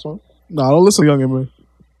Young M.A song? No, I don't listen to Young M.A.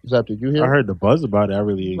 Zap, did you hear? I heard the buzz about it. I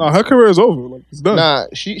really. No, her career is over. It's done. Nah,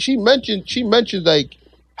 she mentioned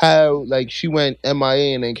how she went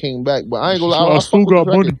MIA and then came back, but I ain't gonna lie. I still got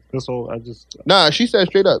money. That's all. I just. Nah, she said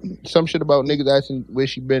straight up some shit about niggas asking where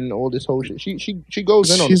she been and all this whole shit. She goes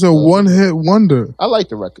in on. She's a one-hit wonder. I like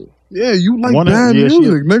the record. Yeah, you like bad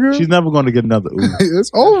music, nigga. She's never gonna get another. It's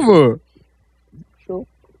over. Sure.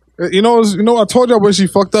 You know. I told y'all when she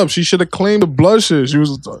fucked up. She should have claimed the blood shit. She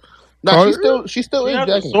was. Nah, she still is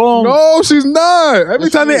jacking. No, she's not. Every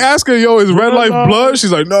time they ask her, yo, is Red Life blood?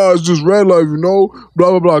 She's like, no, it's just Red Life, Blah,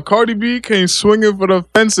 blah, blah. Cardi B came swinging for the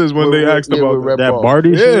fences when they asked about that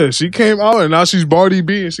Barty shit? Yeah, she came out and now she's Barty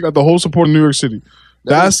B and she got the whole support in New York City.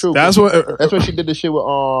 That's what she did the shit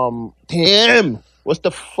with, damn. What's the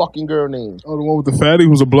fucking girl name? Oh, the one with the fatty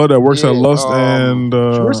who's a blood that works at Lust and...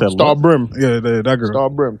 she works at Star Brim. Yeah, that girl. Star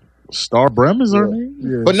Brim. Star Brim is her name?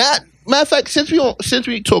 Yeah. But matter of fact, since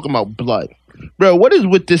we talking about blood, bro, what is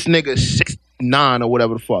with this nigga 6'9" or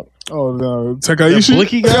whatever the fuck? Oh no, Takaishi. The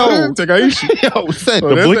blicky guy. Takaishi. Yo, son,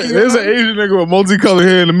 there's an Asian nigga with multicolored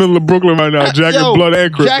hair in the middle of Brooklyn right now, jacking blood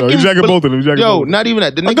and crypto. He's jacking both of them. Not even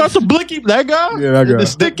that. I got the blicky. That guy. Yeah, that guy. The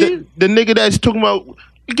sticky. The nigga that's talking about.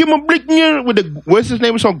 Give him a blicky with the what's his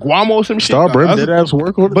name? It's on Guamo or some shit. Star Brim did ass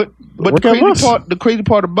work. But the crazy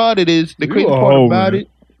part about it is I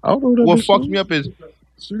don't know what fucks me up is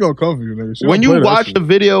she gonna come for you, nigga. When you watch the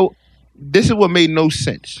video, this is what made no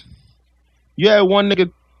sense. You had one nigga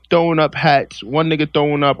throwing up hats, one nigga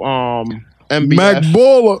throwing up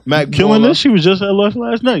MBF. Mac killing this. She was just at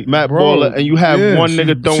last night. Matt Baller, and you have one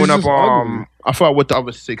nigga throwing up I forgot what the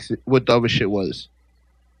other shit was.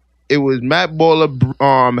 It was Matt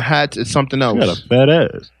Baller hats and something else. She got a fat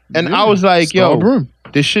ass. And I was like, yo,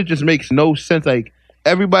 this shit just makes no sense. Like,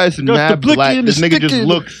 everybody's mad black. This nigga just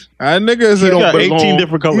looks. That nigga is got 18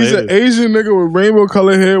 different colors. He's an Asian nigga with rainbow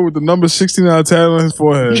color hair with the number 69 tat on his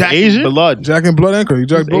forehead. Asian blood. Jacking blood anchor. He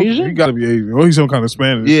jacked both. He gotta be Asian. Or he's some kind of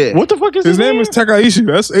Spanish. Yeah. What the fuck is his name? Is Takaishi.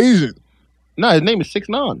 That's Asian. Nah, his name is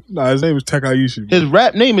 6ix9ine. Nah, his name is Takaishi. His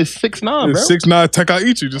rap name is 6ix9ine, bro. 6ix9ine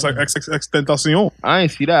Takaichi, just like XXXTentacion. I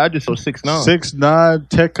ain't see that. I just saw 6ix9ine. 6ix9ine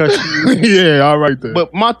Tekashi. Yeah, all right there.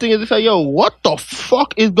 But my thing is, yo, what the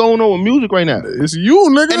fuck is going on with music right now? It's you,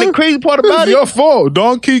 nigga. And the crazy part about it's your fault.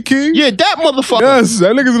 Don Kiki. Yeah, that motherfucker. Yes,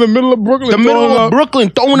 that nigga's in the middle of Brooklyn.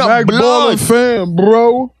 Throwing up blood. Fan,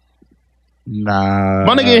 bro. Nah.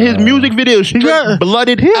 My nigga in his music video, he got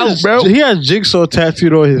blooded out, bro. He has Jigsaw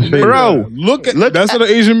tattooed on his face. Bro, look that's an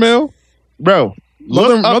Asian male? Bro.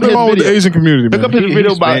 Nothing wrong with the Asian community, man. Look up his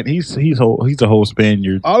video about he's a whole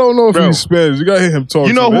Spaniard. I don't know if he's Spanish. You gotta hear him talk.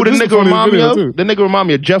 You know who the nigga remind me of? The nigga remind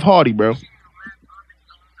me of Jeff Hardy, bro.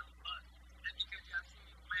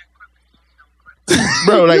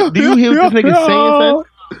 Bro, like, do you hear what this nigga saying, son?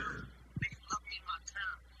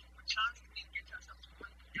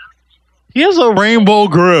 He has a rainbow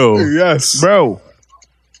grill. Yes. Bro.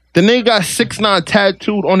 The nigga got 6ix9ine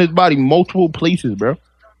tattooed on his body multiple places, bro.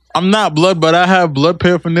 I'm not blood, but I have blood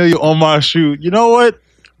paraphernalia on my shoe. You know what?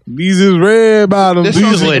 These is red bottoms.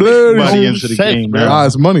 These let money into the game, bro. Nah,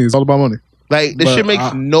 it's money. It's all about money. Like, this shit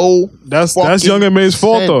makes no. That's Young M.A.'s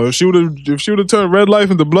fault though. If she would have turned Red Life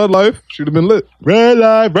into Blood Life, she would have been lit. Red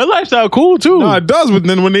Life sound cool too. Nah, it does. But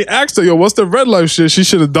then when they asked her, yo, what's the Red Life shit? She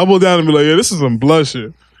should have doubled down and be like, yeah, this is some blood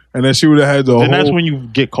shit. And then she would have had the whole. And that's when you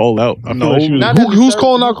get called out. I feel like she was, who's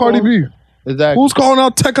calling out Cardi B? Exactly. Who's calling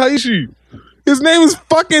out Takaishi? His name is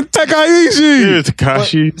fucking Takaishi. Yeah,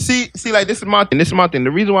 Takashi. See, like, this is my thing.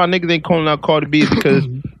 The reason why niggas ain't calling out Cardi B is because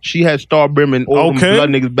she has Star Brim and all them blood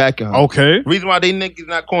niggas backing her. Okay. The reason why they niggas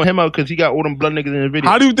not calling him out because he got all them blood niggas in the video.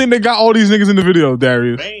 How do you think they got all these niggas in the video,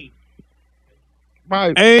 Darius?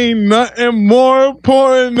 Right. Ain't nothing more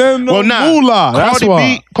important than the moolah. That's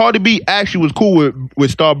why. Cardi B actually was cool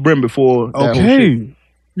with Star Brim before. Okay.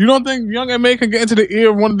 You don't think Young M.A. can get into the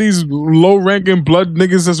ear of one of these low-ranking blood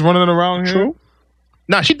niggas that's running around here? True.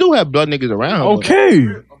 Nah, she do have blood niggas around her. Okay.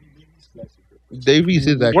 Davies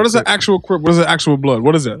is actually. What is an actual crip? What is an actual blood?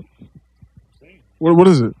 What is that? What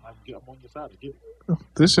is it?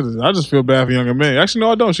 This shit is. I just feel bad for Young M.A. Actually,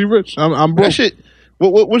 no, I don't. She rich. I'm broke. That shit.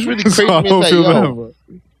 What's really crazy so is that, yo,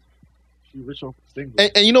 she rich off things.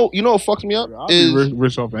 And you know what fucks me up is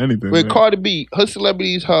rich off of anything. With Cardi B, her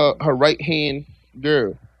celebrities, her right hand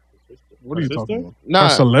girl. What are you talking about? Nah, a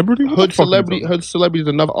celebrity? Hood Celebrity is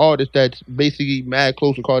another artist that's basically mad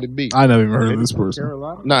close to Cardi B. I never even heard of this person.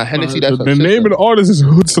 Nah, Hennessy. That's the name of the artist is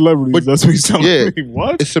Hood Celebrity. That's what he's telling me.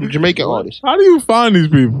 What? It's some Jamaican artists. How do you find these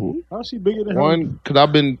people? How's she bigger than her? One, because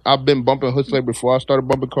I've been bumping Hood Celebrity before I started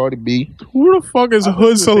bumping Cardi B. Who the fuck is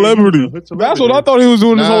Hood Celebrity? That's what I thought he was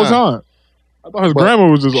doing this whole time. I thought his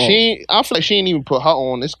grammar was just off. I feel like she ain't even put her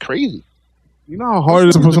on. It's crazy. You know how hard it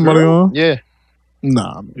is to put somebody on? Yeah.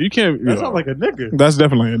 Nah, you can't. That's not like a nigga. That's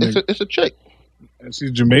definitely a nigga. It's a chick. And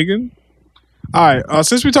she's Jamaican. All right.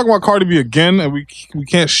 Since we talk about Cardi B again, and we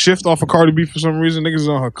can't shift off of Cardi B for some reason, niggas is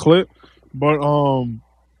on her clip. But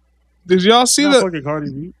did y'all see that? Fucking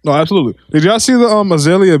Cardi B. No, absolutely. Did y'all see the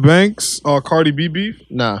Azalea Banks Cardi B beef?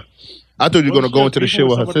 Nah, I thought you were gonna go into the shit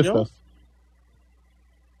with her sister. Else?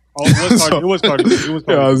 Oh, it was Cardi.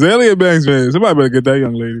 Yeah, Azalea Banks, man. Somebody better get that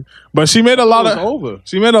young lady. But she made a lot of. Over.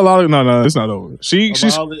 She made a lot of. No, it's not over. She's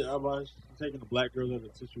taking the black girl in the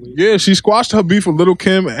situation. Yeah, she squashed her beef with Lil'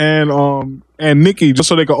 Kim and Nicki just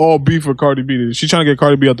so they could all beef with Cardi B. She's trying to get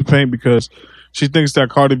Cardi B out the paint because she thinks that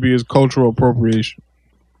Cardi B is cultural appropriation.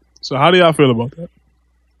 So how do y'all feel about that?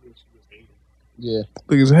 Yeah,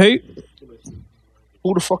 think it's hate.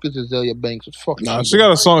 Who the fuck is Azalea Banks? What the fuck? Nah, she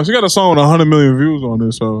got a song. She got a song with 100 million views on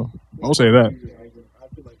this, so don't say that. I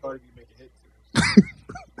feel like Cardi B making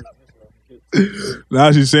hits.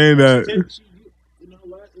 Now she's saying that. In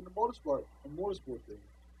the motorsport thing,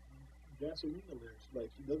 gasoline lyrics, like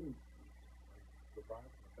she doesn't provide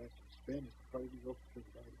the fact she's Spanish. Cardi B goes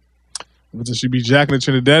to But she be jacking the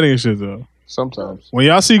Trinidadian shit though. Sometimes. When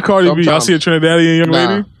y'all see Cardi B, y'all see a Trinidadian young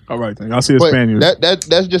lady. All right, then y'all see a Spaniard.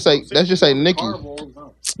 That's just like Nicki.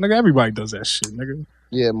 Nigga, everybody does that shit, nigga.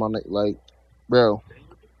 Yeah, my nigga, like, bro.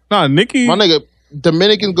 Nah, Nicki. My nigga,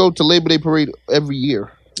 Dominicans go to Labor Day parade every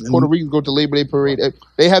year. Puerto Ricans go to Labor Day parade.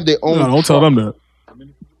 They have their own. No, don't tell them that.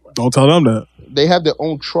 Don't tell them that. They have their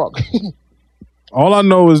own truck. All I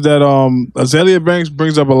know is that Azalea Banks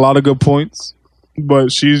brings up a lot of good points,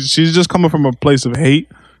 but she's just coming from a place of hate,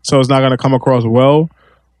 so it's not gonna come across well.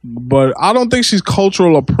 But I don't think she's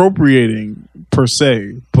cultural appropriating per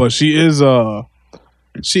se, but she is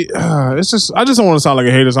it's just I just don't want to sound like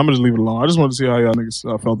a hater, so I'm gonna just leave it alone. I just wanted to see how y'all niggas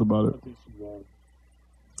felt about it.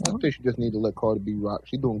 I think she just need to let Cardi B rock.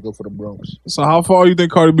 She doing good for the Bronx. So how far you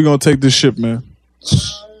think Cardi B gonna take this ship, man?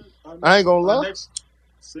 I ain't gonna lie. Next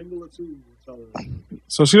single or two.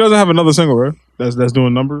 So she doesn't have another single, right? That's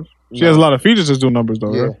doing numbers. She has a lot of features that's doing numbers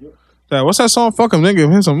though, right? Yeah, what's that song? Fuck him, then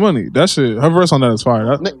give him some money. That shit, her verse on that is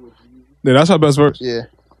fire. Yeah, that's her best verse. Yeah,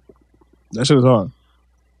 that shit is hard.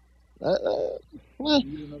 All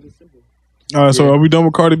right, so are we done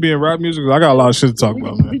with Cardi B and rap music? I got a lot of shit to talk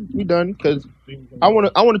about, man. We done because I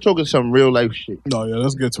want to talk about some real life shit. No, yeah,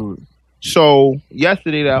 let's get to it. So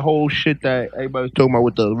yesterday, that whole shit that everybody was talking about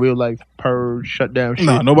with the real life purge shutdown shit.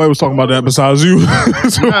 Nah, nobody was talking about that besides you. So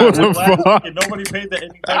what the fuck? Nobody paid that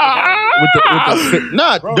any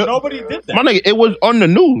bro, nobody did that. My nigga, it was on the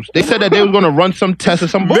news. They said that they was gonna run some tests or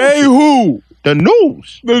some bullshit. They who? The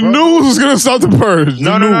news. The news was gonna start the purge.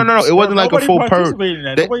 No. It wasn't like a full purge.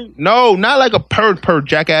 No, not like a purge,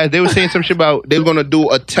 jackass. They were saying some shit about they were gonna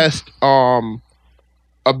do a test.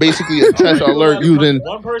 Basically a test alert using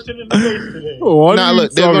one person in the face today. What are you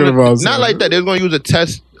talking about? Not like that. They were gonna use a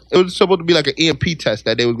test. It was supposed to be like an EMP test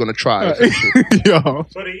that they was gonna try. Yo.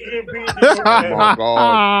 So the EMP. Oh my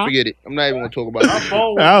god, forget it. I'm not even gonna talk about it.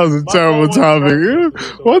 That was a terrible topic.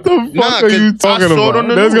 What the fuck are you talking about?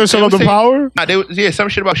 They was gonna shut off the power? Nah, some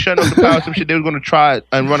shit about shutting off the power. Some shit they was gonna try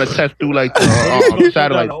and run a test through like the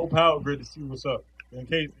satellite. The whole power grid to see what's up. In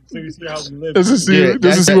case, so you see how we live. Just to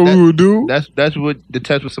see what we would do. That's what the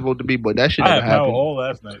test was supposed to be, but that shit never happened. All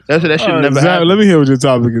last night. That shit never happened. Let me hear what your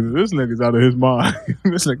topic is. This nigga's out of his mind.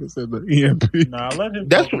 This nigga said the EMP. Nah, let him.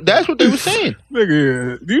 That's what they were saying.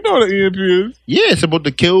 Nigga, do you know what the EMP is? Yeah, it's supposed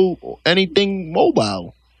to kill anything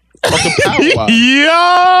mobile. Fucking power. Yo! It's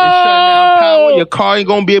shutting down power. Your car ain't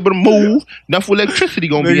gonna be able to move. Enough electricity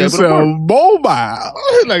gonna be able to work. Mobile.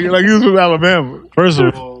 like he was from Alabama.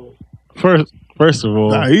 First of all,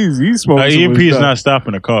 nah, he's smoking. EMP is not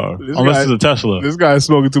stopping a car unless it's a Tesla. This guy's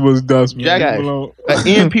smoking too much dust, man. An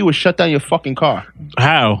EMP would shut down your fucking car.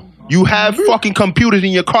 How? You have fucking computers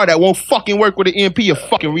in your car that won't fucking work with an EMP, you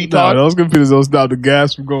fucking retard. Nah, those computers don't stop the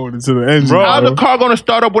gas from going into the engine. Bro, how's the car gonna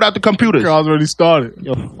start up without the computers? The car's already started.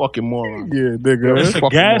 You're a fucking moron. Yeah, nigga. It's a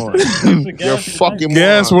gas. You're a fucking moron.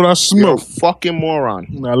 Gas when I smoke. You're a fucking moron.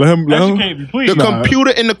 Nah, let him. The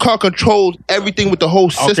computer in the car controls everything with the whole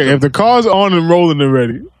system. Okay, if the car's on and rolling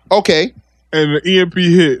already. Okay. And the EMP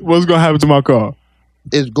hit, what's gonna happen to my car?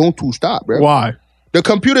 It's going to stop, bro. Why? The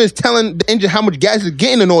computer is telling the engine how much gas it's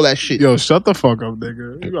getting and all that shit. Yo, shut the fuck up,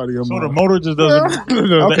 nigga. You gotta get so the motor just doesn't.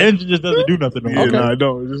 The engine just doesn't do nothing. Yeah, nah, I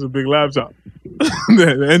don't. It's just a big laptop.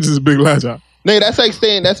 The engine's a big laptop. Nigga, that's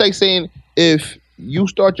like saying if you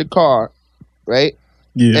start your car, right?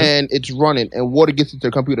 Yeah. And it's running and water gets into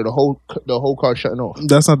the computer, the whole car shutting off.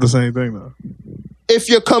 That's not the same thing though. If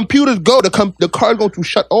your computers go, the car's going to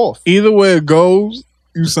shut off. Either way it goes,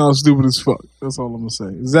 you sound stupid as fuck. That's all I'm gonna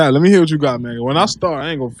say. Zach, let me hear what you got, man. When I start, I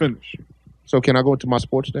ain't gonna finish. So can I go into my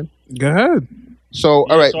sports then? Go ahead. So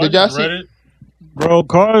all right, did y'all see it? Bro,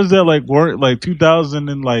 cars that like weren't like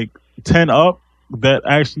 2010 up that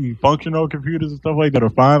actually function on computers and stuff like that are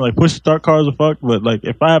fine. Like push start cars are fucked, but like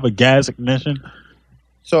if I have a gas ignition.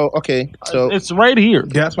 So it's right here.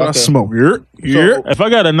 That's what I smoke. Here. So, if I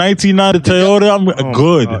got a 1990 Toyota, I'm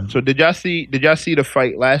good. So did y'all see the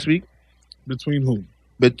fight last week? Between who?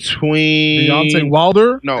 Between Deontay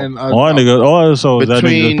Wilder and that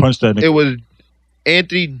nigga punched that nigga. It was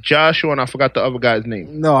Anthony Joshua and I forgot the other guy's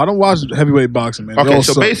name. No, I don't watch heavyweight boxing, man. Okay,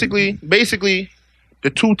 so basically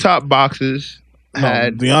the two top boxers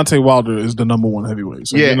had Deontay Wilder is the number one heavyweight.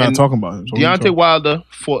 So you're not talking about him. So Deontay Wilder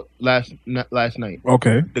fought last night.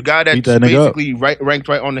 Okay. The guy that's basically ranked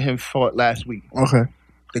right under him fought last week. Okay.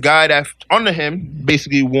 The guy that's under him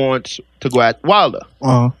basically wants to go at Wilder.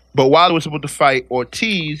 But Wilder was supposed to fight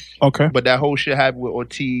Ortiz. Okay. But that whole shit happened with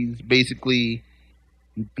Ortiz basically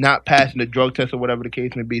not passing the drug test or whatever the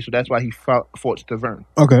case may be. So that's why he fought Stavern.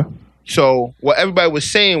 Okay. So what everybody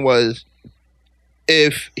was saying was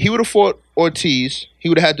if he would have fought Ortiz, he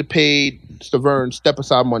would have had to pay Stavern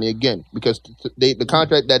step-aside money again because the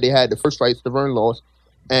contract that they had, the first fight, Stavern lost,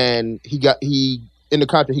 and in the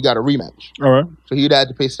contract, he got a rematch. All right. So he'd have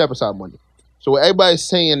to pay step-aside money. So what everybody's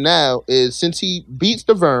saying now is since he beat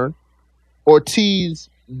Stavern, Ortiz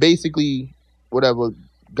basically,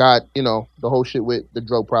 got, the whole shit with the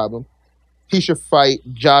drug problem, he should fight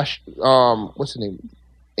what's his name?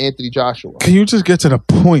 Anthony Joshua. Can you just get to the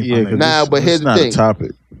point? Yeah. But here's the thing. It's not a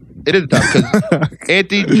topic. It is a topic because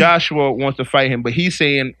Anthony Joshua wants to fight him, but he's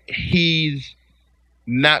saying he's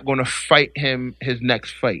not going to fight him his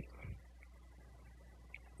next fight.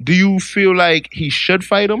 Do you feel like he should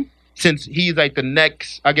fight him since he's like the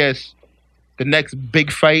next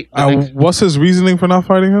big fight? What's his reasoning for not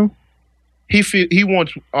fighting him? He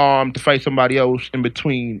wants to fight somebody else in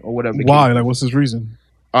between or whatever. Why? Like, what's his reason?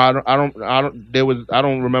 I don't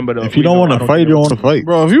remember the. If you don't want to fight, you don't want to fight,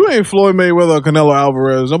 bro. If you ain't Floyd Mayweather or Canelo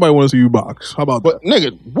Alvarez, nobody wants to see you box. How about that? But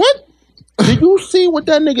nigga, what? Did you see what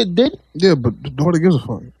that nigga did? Yeah, but nobody gives a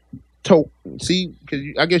fuck. See, because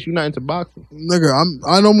I guess you're not into boxing, nigga.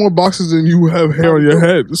 I know more boxes than you have hair on your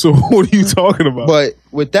head. So what are you talking about? But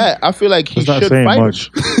with that, I feel like he should fight much.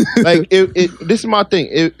 Like, this is my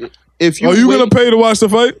thing. If you are you gonna pay to watch the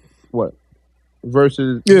fight? What?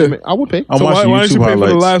 Versus I would pay. So why didn't you pay for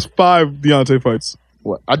the last 5 Deontay fights?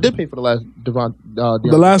 What? I did pay for the last Deontay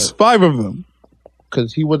the last 5 of them.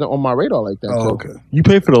 Because he wasn't on my radar like that. Oh, okay. You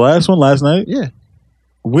paid for the last one last night? Yeah.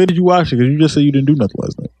 Where did you watch it? Because you just said you didn't do nothing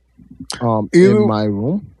last night. In my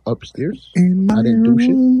room upstairs. I didn't do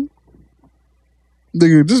shit.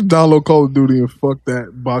 Nigga, just download Call of Duty and fuck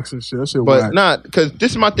that boxing shit. That shit whack. But because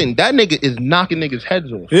this is my thing. That nigga is knocking niggas' heads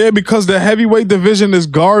off. Yeah, because the heavyweight division is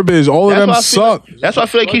garbage. All of them suck. That's why I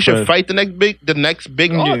feel like he should fight the next big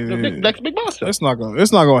boxer. It's not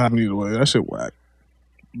gonna happen either way. That shit whack.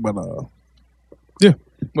 But yeah.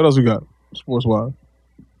 What else we got? Sports wise.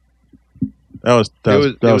 That was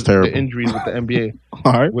terrible. The injuries with the NBA.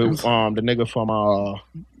 All right. With the nigga from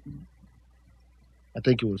I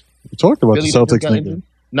think it was. We talked about Philly the Celtics nigga.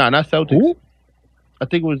 Nah, not Celtics. Who? I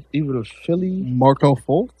think it was either Philly. Markel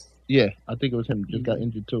Fultz? Yeah, I think it was him. Just got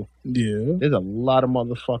injured too. Yeah. There's a lot of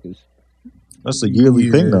motherfuckers. That's a yearly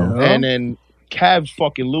thing though. And then Cavs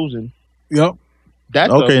fucking losing. Yep.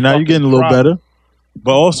 That's okay. Now you're getting a little better.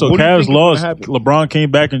 But also, Cavs lost. LeBron came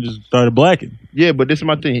back and just started blacking. Yeah, but this is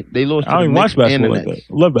my thing. They lost. I don't even watch basketball like that. I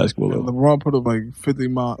love basketball. Yeah, LeBron put up like 50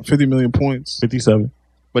 million points. 57.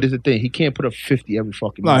 But it's the thing. He can't put up 50 every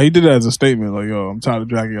fucking night. He did that as a statement. Like, yo, I'm tired of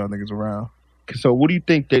dragging y'all niggas around. So what do you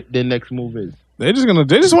think that their next move is? They just want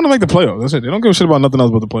to make the playoffs. That's it. They don't give a shit about nothing else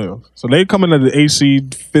but the playoffs. So they come in at the 8th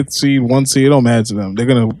seed, 5th seed, 1 seed. It don't matter to them. They're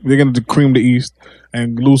gonna cream the East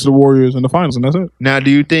and lose to the Warriors in the finals, and that's it. Now, do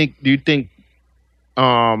you think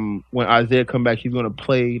when Isaiah come back, he's gonna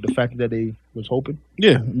play the fact that they was hoping?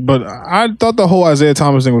 Yeah, but I thought the whole Isaiah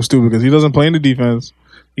Thomas thing was stupid because he doesn't play in the defense.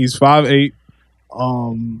 He's 5'8".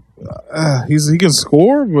 He can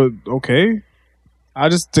score, but okay. I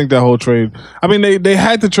just think that whole trade. I mean, they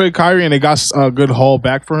had to trade Kyrie and they got a good haul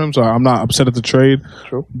back for him, so I'm not upset at the trade.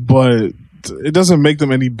 True, but it doesn't make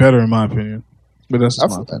them any better in my opinion. But that's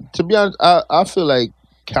to be honest, I feel like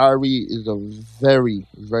Kyrie is a very,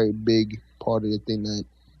 very big part of the thing that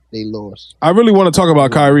they lost. I really want to talk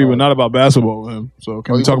about Kyrie, but not about basketball with him. So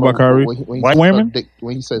can we talk about Kyrie?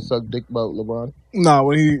 When he said suck dick about LeBron? Nah,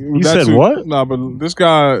 when he said what? Nah, but this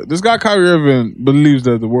guy Kyrie Irving believes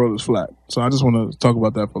that the world is flat. So I just want to talk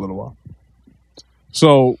about that for a little while.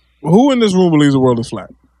 So who in this room believes the world is flat?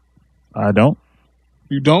 I don't.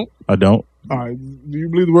 You don't? I don't. All right. Do you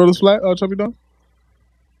believe the world is flat, Chubby Don?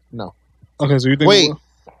 No. Okay, so you think... Wait.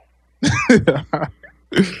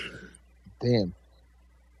 Damn.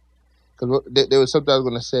 Because there was something I was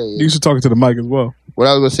going to say. You should talk to the mic as well. What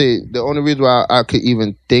I was going to say, the only reason why I could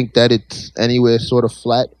even think that it's anywhere sort of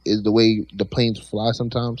flat is the way the planes fly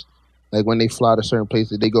sometimes. Like when they fly to certain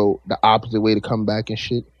places, they go the opposite way to come back and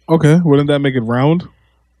shit. Okay, wouldn't that make it round?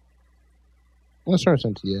 In a certain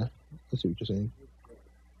sense, yeah. I see what you're saying.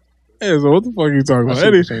 Yeah, so what the fuck are you talking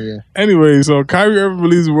about? Anyway, so Kyrie Irving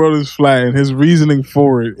believes the world is flat, and his reasoning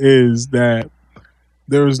for it is that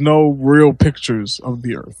there is no real pictures of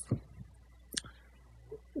the Earth.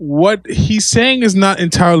 What he's saying is not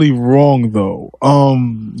entirely wrong, though.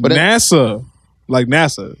 NASA,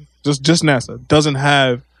 just NASA, doesn't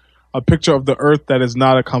have a picture of the Earth that is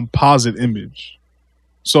not a composite image.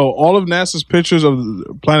 So all of NASA's pictures of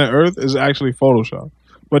the planet Earth is actually Photoshop.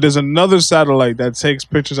 But there's another satellite that takes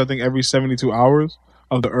pictures, I think, every 72 hours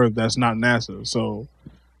of the Earth. That's not NASA. So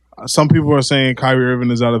some people are saying Kyrie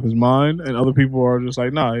Irving is out of his mind, and other people are just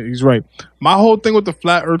like, nah, he's right. My whole thing with the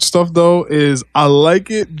flat Earth stuff, though, is I like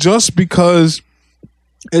it just because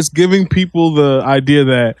it's giving people the idea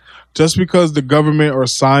that just because the government or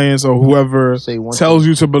science or whoever tells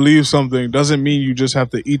you to believe something doesn't mean you just have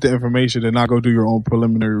to eat the information and not go do your own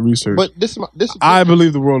preliminary research. But I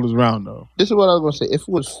believe the world is round, though. This is what I was going to say. If it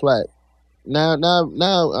was flat, now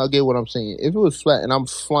I get what I'm saying. If it was flat and I'm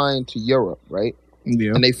flying to Europe, right?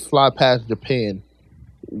 Yeah. And they fly past Japan,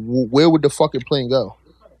 where would the fucking plane go?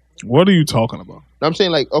 What are you talking about? I'm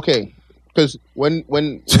saying, like, okay, because when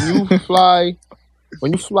you fly,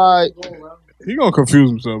 he gonna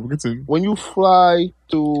confuse himself. Continue. When you fly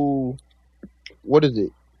to, what is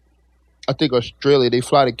it? I think Australia. They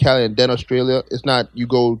fly to Cali and then Australia. It's not you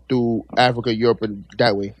go through Africa, Europe, and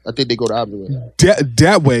that way. I think they go the opposite way.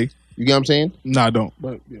 That way. You get what I'm saying? No, I don't.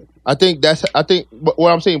 But yeah. But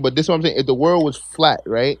what I'm saying. But this is what I'm saying. If the world was flat,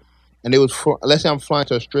 right, and it was, let's say I'm flying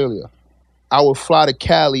to Australia, I would fly to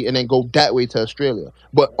Cali and then go that way to Australia.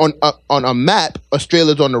 But on a map,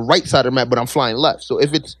 Australia's on the right side of the map, but I'm flying left. So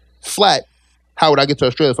if it's flat, how would I get to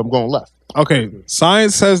Australia if I'm going left? Okay,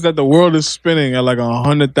 science says that the world is spinning at like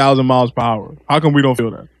 100,000 miles per hour. How come we don't feel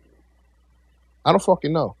that? I don't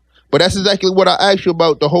fucking know. But that's exactly what I asked you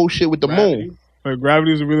about the whole shit with the moon. Like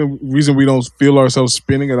gravity is the reason we don't feel ourselves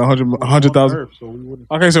spinning at 100,000.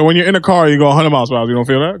 Okay, so when you're in a car, you go 100 miles per hour. You don't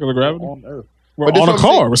feel that because of gravity? On Earth. We're on a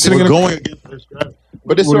car. We're sitting in a car. Going against Earth's gravity.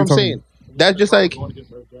 But this is what I'm saying. That's just like... Going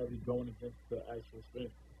against Earth's gravity, going against the actual spin.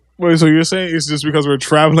 Wait, so you're saying it's just because we're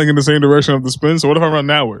traveling in the same direction of the spin? So what if I run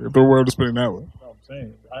that way? If the world is spinning that way? No, I'm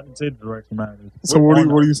saying. I didn't say the direction matters. So what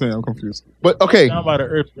are you saying? I'm confused. But okay. Now by the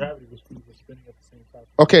Earth's gravity, we're spinning at the same time.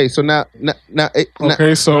 Okay, so now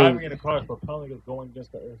so driving in a car is propelling us going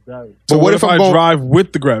against the Earth's gravity. So what if I drive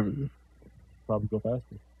with the gravity? Probably go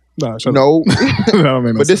faster. Nah, shut no. Up.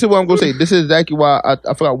 But this is what I'm gonna say. This is exactly why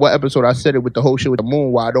I forgot what episode I said it with the whole shit with the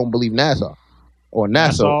moon. Why I don't believe NASA or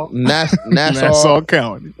NASA, NASA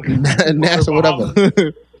County, NASA,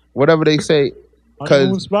 whatever they say.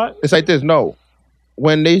 Because it's like this. No,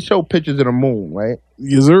 when they show pictures of the moon, right?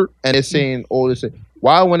 Yes, sir. And it's saying all this.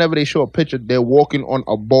 Why whenever they show a picture, they're walking on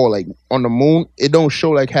a ball, like on the moon. It don't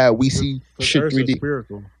show like how we see shit 3D.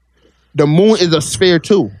 Spherical. The moon is a sphere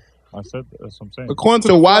too. I said that's what I'm saying.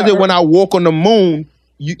 So why is it when I walk on the moon,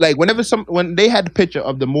 you like when they had the picture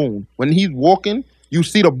of the moon, when he's walking, you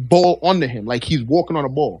see the ball under him, like he's walking on a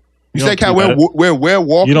ball. You like how we're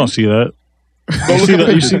walking. You don't see that.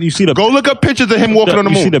 You see the. Go look up pictures of him walking on the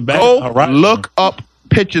moon. You see the back. Go look up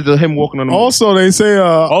pictures of him walking on the moon. Also, they say.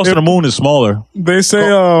 The moon is smaller. They say.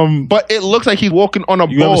 But it looks like he's walking on a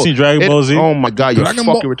ball. You ever seen Dragon Ball Z? Oh my god, you're fucking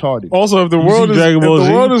retarded. Also, if the world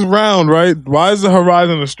is round, right? Why is the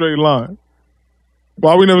horizon a straight line?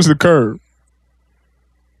 Why we never see the curve?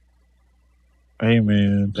 Hey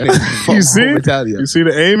man, you see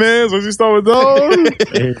the amens? Once you start with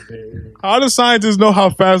those, how do scientists know how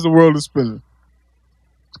fast the world is spinning?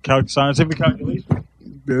 Scientific calculation.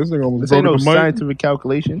 This ain't no scientific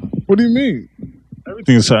calculation. What do you mean?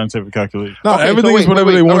 Everything is scientific calculation. No, everything is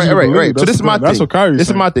whatever they want you to believe. Right. So this is my thing. That's what Kyrie's This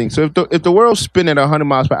is my thing. So if the world's spinning at 100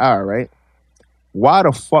 miles per hour, right? Why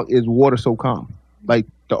the fuck is water so calm? Like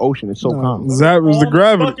the ocean is so calm. That was the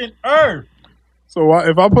gravity. Fucking Earth. So why,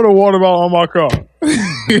 if I put a water bottle on my car,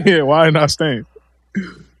 yeah, why not stain?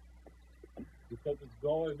 Because it's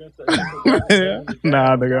going against the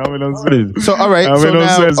Nah, nigga, I mean, no sense. So all right, I mean, so no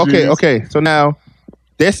now, sense, okay. So now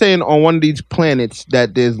they're saying on one of these planets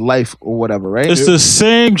that there's life or whatever, right? It's the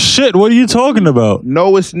same shit. What are you talking about?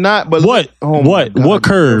 No, it's not. But What? What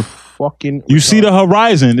curve? Fucking. You see the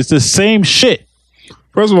horizon. It's the same shit.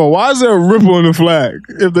 First of all, why is there a ripple in the flag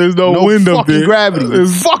if there's no wind up there? Gravity.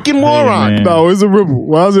 It's fucking moron. man. No, it's a ripple.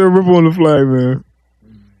 Why is there a ripple in the flag, man?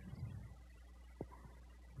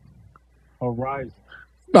 Horizon.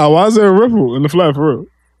 Nah, why is there a ripple in the flag for real?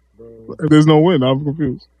 If there's no wind, I'm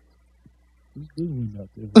confused.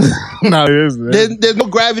 Nah, there's no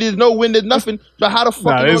gravity, there's no wind, there's nothing. So how the fuck?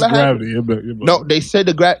 Nah, there's gravity. No, they said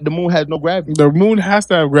the moon has no gravity. The moon has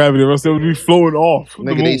to have gravity, or else they would be floating off.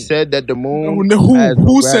 Nigga, they said that the moon.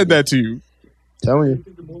 Who said that to you? Tell me.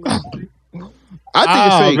 I think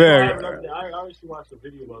it's fake. Man. I actually watched a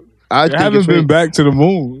video about this. I haven't been back to the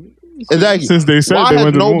moon. Exactly. Since they said why they has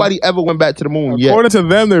went to nobody ever went back to the moon yet? According to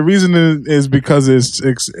them, the reason is because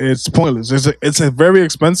it's pointless. It's very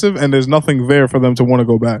expensive, and there's nothing there for them to want to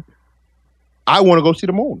go back. I want to go see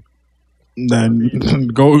the moon. Then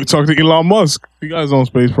go talk to Elon Musk. He got his own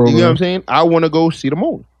space program. You know what I'm saying? I want to go see the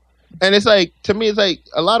moon. And it's like, to me, it's like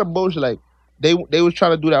a lot of bullshit. Like they was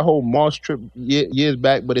trying to do that whole Mars trip years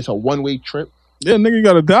back, but it's a one-way trip. Yeah, nigga, you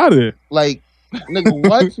gotta die there. Like, nigga,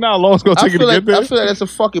 what? Now, how long it's gonna take you to get there? I feel like that's a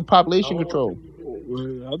fucking population control.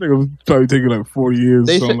 I think it was probably taking like 4 years.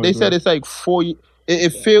 They said it's like 4 years. It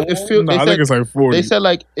feels. Nah, I think it's like 40. They said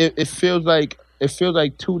like it feels like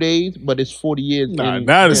 2 days, but it's 40 years. Nah,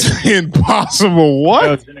 that is impossible.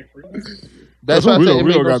 What? That's what I said.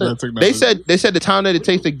 We don't got that technology. They said the time that it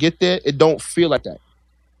takes to get there, it don't feel like that.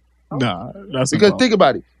 Nah, that's because think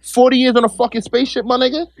about it. 40 years on a fucking spaceship, my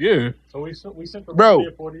nigga. Yeah. So we sent the bro.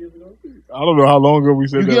 There 40 years ago. I don't know how long ago we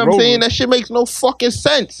sent that. You get what I'm saying? That shit makes no fucking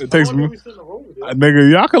sense. It takes me.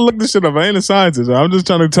 Nigga, y'all can look this shit up. I ain't a scientist. I'm just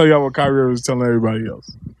trying to tell y'all what Kyrie was telling everybody else.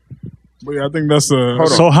 But yeah, I think that's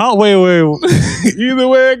So how? Wait. Either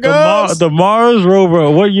way it goes. The Mars rover.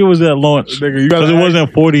 What year was that launched? Nigga, you got because it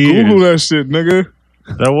wasn't 40 years. Google that shit, nigga.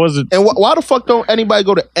 That wasn't. And why the fuck don't anybody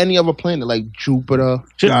go to any other planet like Jupiter?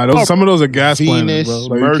 Nah, some of those are gas Venus, planets, bro.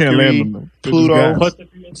 Like, Mercury, you can't land them. Pluto. Plus,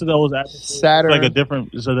 if you into those atmospheres, Saturn. it's like a different.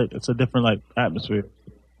 It's a different like atmosphere.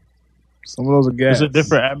 Some of those are gas. It's a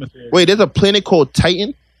different atmosphere. Wait, there's a planet called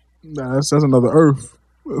Titan. Nah, that's another Earth.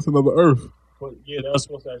 That's another Earth. But yeah, that was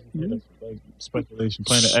supposed to actually be like speculation.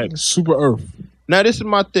 Planet X, Super Earth. Now this is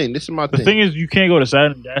my thing. The thing is, you can't go to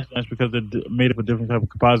Saturn gas giants because they're made of a different type of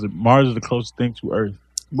composite. Mars is the closest thing to Earth.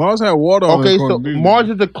 Mars had water on it. Okay, so Mars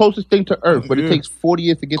is the closest thing to Earth, but it takes 40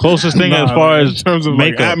 years to get closest thing as far as in terms of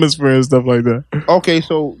like atmosphere and stuff like that. Okay,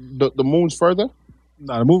 so the moon's further?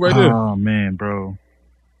 Nah, the moon right there. Oh man, bro.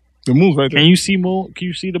 The moon's right there. Can you see moon? Can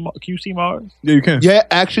you see Mars? Yeah, you can. Yeah,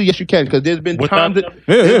 actually, yes, you can, because there's been times that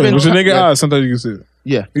with your naked eyes, sometimes you can see it.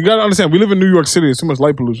 Yeah, you gotta understand. We live in New York City. There's too much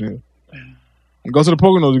light pollution here. You go to the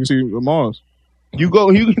Poconos, you can see Mars. You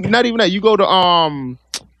not even that. You go to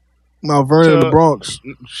Mount Vernon in the Bronx.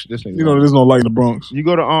 You know, there's no light in the Bronx. You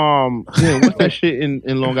go to what's that shit in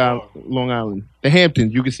Long Island? The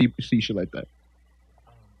Hamptons. You can see shit like that.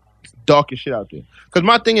 It's dark as shit out there. Because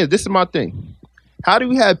my thing is, this is my thing. How do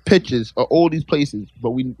we have pictures of all these places,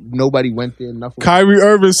 but nobody went there? Nothing. Kyrie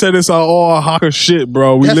Irving said it's all hawker shit,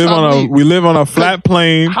 bro. We live on a flat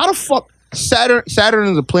plane. How the fuck Saturn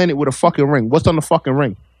is a planet with a fucking ring? What's on the fucking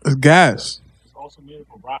ring? It's gas. It's also made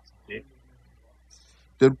of rocks.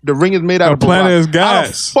 The ring is made out of the planet rocks. is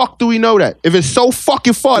gas. How the fuck do we know that? If it's so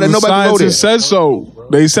fucking far that nobody can go there. Said so.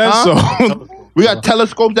 They said so. We got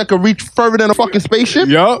telescopes that can reach further than a fucking spaceship.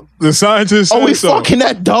 Yup, the scientists. Are we fucking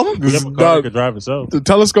that dumb? The car could drive itself. The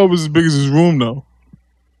telescope is as big as his room, though.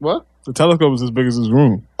 What? The telescope is as big as his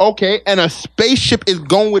room. Okay, and a spaceship is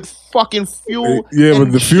going with fucking fuel. Yeah,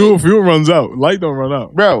 but the fuel runs out. Light don't run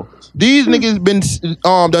out, bro. These niggas been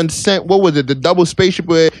done sent. What was it? The double spaceship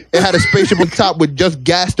where it had a spaceship on top with just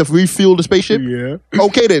gas to refuel the spaceship. Yeah.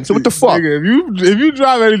 Okay then. So what the fuck? Nigga, if you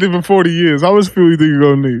drive anything for 40 years, how much fuel you think you're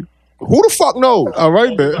gonna need? Who the fuck knows? All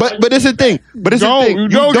right then. But it's the thing. You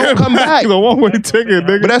don't come back. The one-way ticket,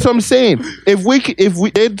 nigga. But that's what I'm saying. If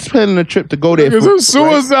they're planning a trip to go there, it's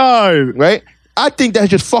suicide, right? I think that's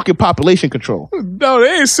just fucking population control. No,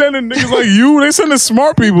 they ain't sending niggas like you. They sending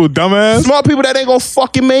smart people, dumbass. Smart people that ain't gonna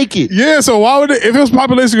fucking make it. Yeah, so why would they? If it was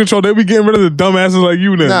population control, they'd be getting rid of the dumbasses like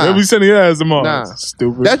you. Then they'd be sending your ass to Mars. Nah,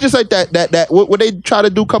 stupid. That's just like that. What they try to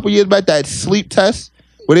do a couple years back, that sleep test.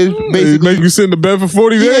 But it's basically make you sit in the bed for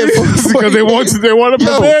 40 days because they want to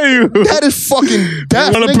prepare you. That is fucking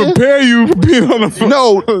death. They want to prepare you for being on the phone.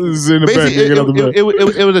 No, in the bed,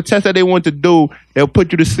 it was a test that they wanted to do. They'll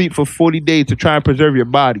put you to sleep for 40 days to try and preserve your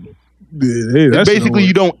body. Yeah, basically,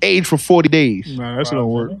 you don't age for 40 days. Nah, that shit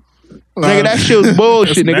don't work. Nigga, that shit was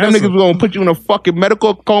bullshit. Nigga, them niggas gonna put you in a fucking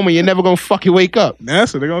medical coma. You're never gonna fucking wake up.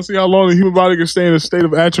 NASA, they're gonna see how long the human body can stay in a state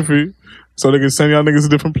of atrophy, so they can send y'all niggas to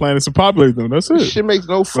different planets to populate them. That's it. This shit makes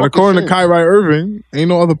no fucking sense. According to Kyrie Irving, ain't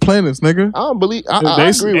no other planets, nigga. I don't believe. I agree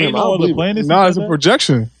with him. Ain't no other planets. Nah, it's a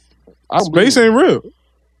projection. Space ain't real.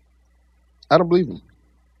 I don't believe him.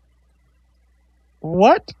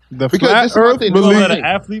 What? The flat Earth believe. Let an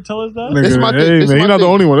athlete tell us that? Nigga, man, he's not the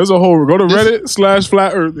only one. There's a whole. Go to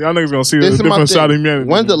Reddit/flat Earth. Y'all niggas gonna see the different side of humanity.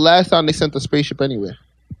 When's the last time they sent a spaceship anywhere?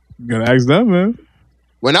 You gotta ask them, man.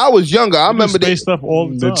 When I was younger, I remember stuff all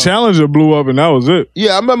the time. The Challenger blew up and that was it.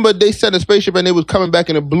 Yeah, I remember they sent a spaceship and it was coming back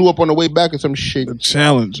and it blew up on the way back or some shit. The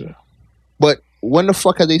Challenger. But when the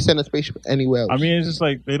fuck have they sent a spaceship anywhere else? I mean, it's just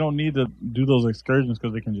like they don't need to do those excursions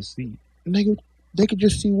because they can just see. Nigga, they could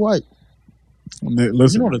just see what?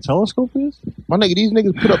 Listen. You know what a telescope is? My nigga, these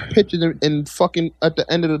niggas put up pictures and fucking at the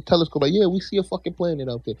end of the telescope like, yeah, we see a fucking planet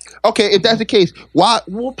out there. Okay, if that's the case, what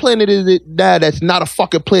planet is it that's not a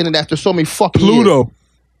fucking planet after so many fucking Pluto. Years?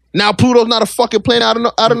 Now Pluto's not a fucking planet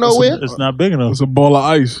out of nowhere? It's not big enough. It's a ball of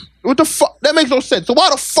ice. What the fuck? That makes no sense. So why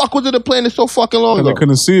the fuck was it a planet so fucking long ago? They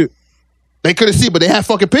couldn't see it. They couldn't see it, but they had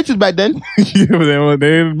fucking pictures back then. Yeah, but they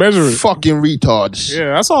didn't measure it. Fucking retards.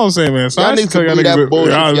 Yeah, that's all I'm saying, man. Y'all niggas can believe that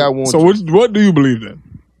bullshit y'all want. So what do you believe then?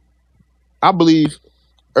 I believe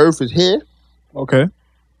Earth is here. Okay. And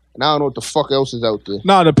I don't know what the fuck else is out there.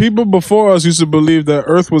 Nah, the people before us used to believe that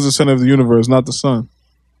Earth was the center of the universe, not the sun.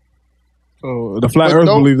 So the flat Earth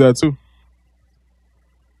believed that too.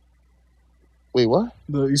 Wait, what?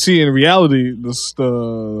 You see, in reality,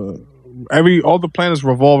 all the planets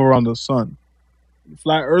revolve around the sun.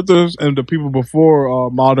 Flat Earthers and the people before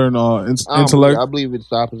modern intellect. I believe it's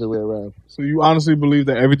the opposite way around. So you honestly believe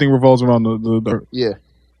that everything revolves around the Earth? Yeah.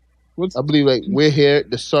 I believe like we're here,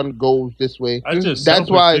 the sun goes this way. That's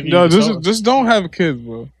why. No, just don't have kids,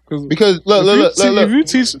 bro. Because look.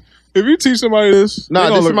 If you teach somebody this,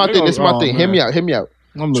 nah, this is my thing. This is my thing. Hear me out.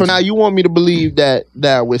 So now you want me to believe that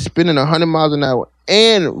we're spinning 100 miles an hour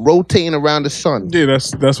and rotating around the sun? Yeah,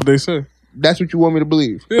 that's what they say. That's what you want me to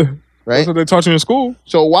believe? Yeah. Right? That's what they taught you in school.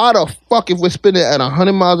 So why the fuck if we're spinning at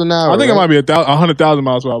 100 miles an hour? I think it might be 100,000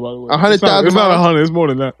 miles per hour, by the way. 100,000 It's not 100, it's more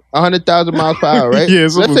than that. 100,000 miles per hour, right? Yeah,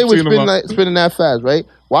 let's say we're spinning that fast, right?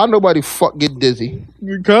 Why nobody fuck get dizzy?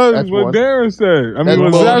 Because that's what Darren said. I mean,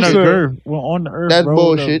 we're on the Earth. That's bro.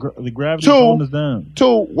 bullshit. The gravity pulling us down.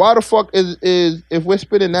 Two, why the fuck is if we're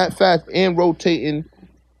spinning that fast and rotating,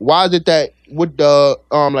 why is it that with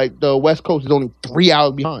the West Coast is only 3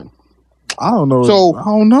 hours behind? I don't know. So I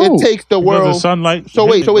don't know. It takes the world. The sunlight. So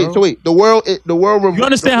wait. The world. You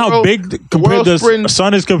understand how big the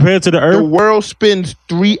sun is compared to the Earth? The world spins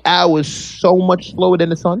 3 hours so much slower than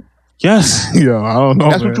the sun. Yes. Yeah, I don't know.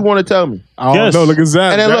 That's what you want to tell me. I don't know. Look at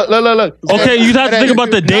that. And then look. Okay, you have to think about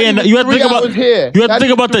the day and you have to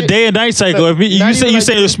think about the day and night cycle. If you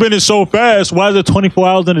say it's spinning so fast, why is it 24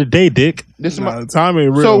 hours in a day, Dick? The time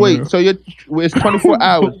ain't real. So wait, so it's 24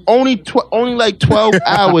 hours. Only like 12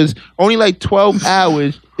 hours. Only like 12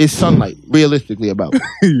 hours is sunlight. Realistically, about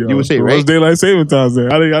you would say, right? What's daylight saving time then?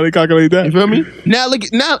 How they calculate that? You feel me? Now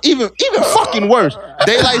even fucking worse.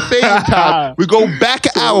 Daylight saving time. We go back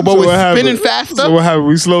an hour, but we're spinning faster. So what happened?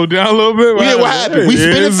 We slowed down a little bit. What happened? We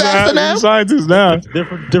spinning faster now. Scientists now.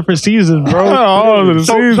 Different seasons, bro.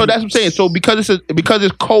 So that's what I'm saying. So because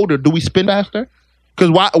it's colder, do we spin faster?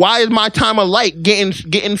 Because why is my time of light getting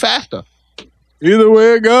faster? Either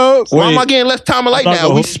way it goes. Why am I getting less time of light now?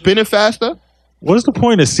 Are we spinning faster? What is the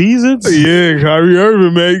point of seasons? Yeah, Kyrie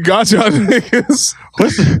Irving, man, he got y'all niggas.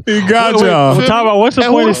 He got y'all. We're talking about what's the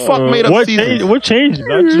point? Who the fuck made up seasons? What changed?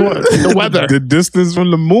 The weather. The distance from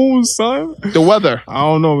the moon, son. The weather. I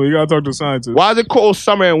don't know, man. You gotta talk to scientists. Why is it cold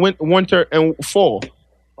summer and winter and fall?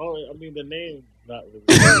 Oh, I mean the name. Not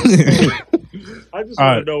really. I just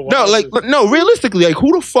want to know why. Realistically, like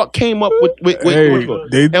who the fuck came up with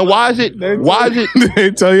and why is it? They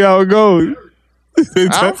tell you how it goes. I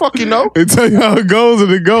don't fucking know. They tell you how it goes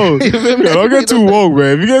and it goes. Don't get too woke,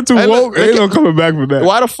 man. If you get too woke, ain't no coming back from that.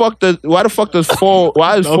 Why the fuck does fall?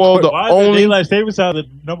 Why is fall the only daylight savings time the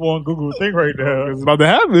 #1 Google thing right now? It's about to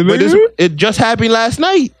happen. It just happened last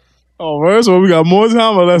night. Oh, man, so we got more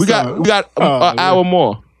time or less time? We got an hour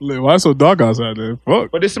more. Why it's so dark outside there?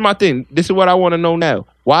 Fuck. But this is my thing. This is what I want to know now.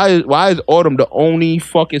 Why is autumn the only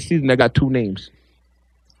fucking season that got two names?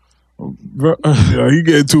 Bro. Yeah, he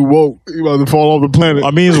getting too woke. He about to fall off the planet.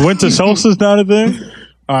 I mean, is winter solstice not a thing?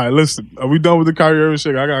 All right, listen. Are we done with the Kyrie Irving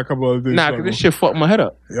shit? I got a couple other things. Nah, because this shit fucked my head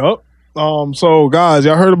up. Yup. So guys,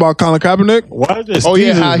 y'all heard about Colin Kaepernick? Why is this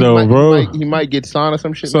though, bro? He might get signed or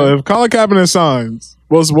some shit. So if Colin Kaepernick signs,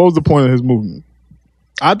 what was the point of his movement?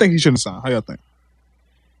 I think he shouldn't sign. How y'all think?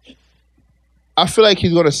 I feel like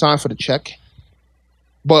he's going to sign for the check.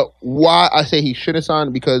 But why I say he shouldn't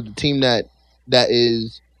sign, because the team that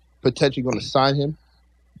is potentially going to sign him,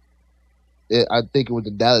 I think it was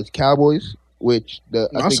the Dallas Cowboys.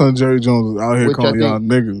 My son Jerry Jones is out here calling y'all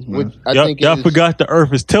niggas, man. Y'all forgot the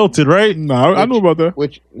earth is tilted, right? No, I knew about that.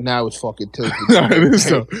 Which now it's fucking tilted. It is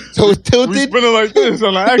so. So it's tilted. We spinning like this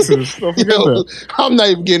on the axis. Don't forget that. I'm not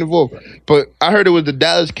even getting involved. But I heard it was the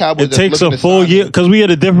Dallas Cowboys. It takes a full year because we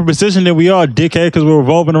had a different position than we are, dickhead. Because we're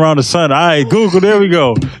revolving around the sun. All right, Google. There we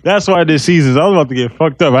go. That's why this season. I was about to get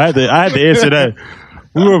fucked up. I had to answer that.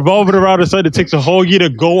 We were revolving around the sun. It takes a whole year to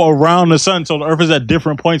go around the sun, so the earth is at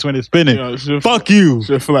different points when it's spinning. Fuck you.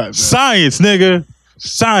 Shit flat, man. Science, nigga.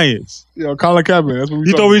 Science. Colin Kaepernick. That's what we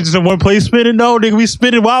You thought we just in one place spinning? No, nigga. We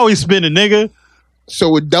spinning while we spinning, nigga.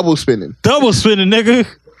 So we're double spinning. Double spinning, nigga.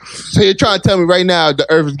 So you're trying to tell me right now the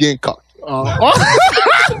earth is getting cocked. What?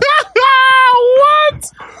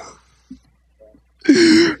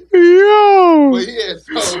 Yo.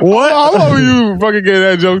 What? How long you fucking get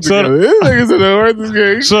that joke together? This nigga said the earth is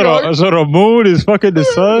getting cocked. So the moon is fucking the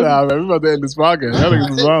sun? Nah, man, we about to end this podcast. That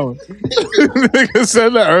nigga's is wrong. Nigga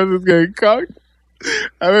said the earth is getting cocked.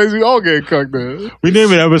 That means we all get cooked, man. We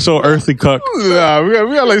name it episode Earthly Cuck. Nah, we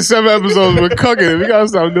got like 7 episodes with cooking. We gotta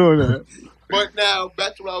stop doing that. But now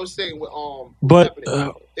back to what I was saying with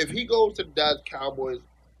if he goes to the Dallas Cowboys,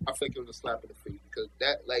 I think it was a slap in the face, because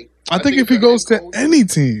that I think if he goes to any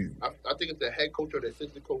team, I think if the head coach or the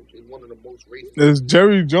assistant coach is one of the most racist. There's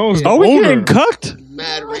Jerry Jones. Are we getting cucked?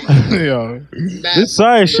 Mad racist. Yeah. This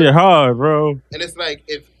science shit hard, bro. And it's like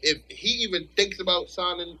if he even thinks about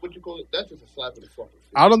signing that's just a slap in the fucking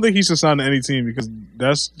face. I don't think he should sign to any team, because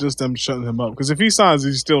that's just them shutting him up. Because if he signs,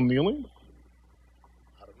 he's still kneeling.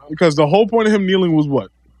 I don't know. Because the whole point of him kneeling was what?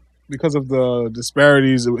 Because of the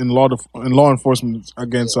disparities in law enforcement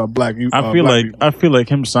against black youth. I feel like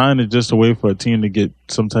him signing is just a way for a team to get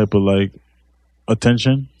some type of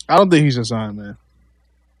attention. I don't think he should sign, man.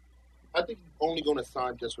 I think he's only going to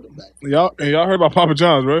sign just for the back. Y'all heard about Papa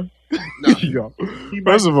John's, right? No.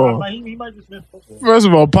 First of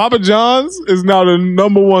all, Papa John's is now the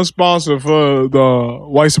 #1 sponsor for the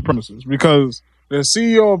white supremacists, because the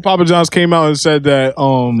CEO of Papa John's came out and said that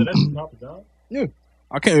Papa John's? Yeah.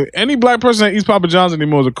 I can't. Any black person that eats Papa John's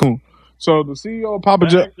anymore is a coon. So the CEO of Papa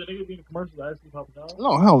John's.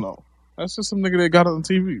 No, hell no. That's just some nigga that got it on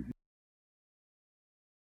TV.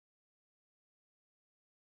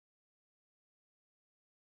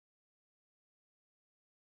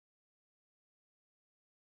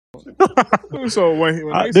 So when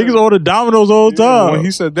niggas order Domino's all the time. When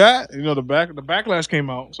he said that, the backlash came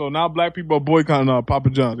out. So now black people are boycotting Papa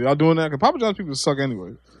John's. Y'all doing that? Because Papa John's people suck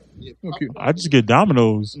anyway. Yeah, okay. I just get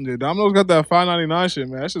Domino's. Yeah, Domino's got that $5.99 shit,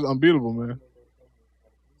 man. That shit's unbeatable, man.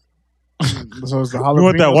 So it's the jalapeno. You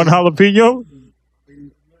want that one jalapeno?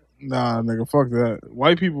 Nah, nigga, fuck that.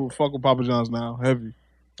 White people fuck with Papa John's now, heavy.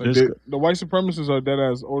 The white supremacists are dead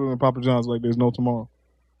ass ordering Papa John's like there's no tomorrow.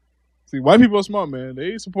 See, white people are smart, man.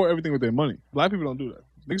 They support everything with their money. Black people don't do that.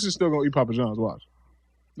 Niggas is still gonna eat Papa John's. Watch.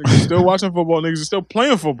 Niggas still watching football. Niggas is still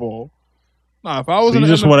playing football. Nah, if I was you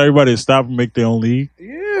just want everybody to stop and make their own league.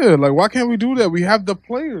 Yeah, why can't we do that? We have the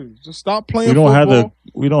players. Just stop playing. We don't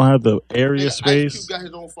have the area space. Ice Cube got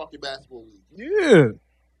his own fucking basketball league. Yeah.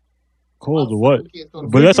 Cool to what?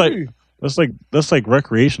 But that's like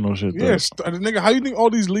recreational shit. Though. Yeah, nigga. How you think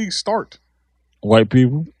all these leagues start? White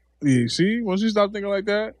people. Yeah. See, once you stop thinking like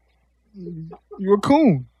that, you a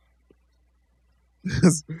coon.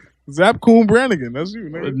 Zap Coon Brannigan, that's you,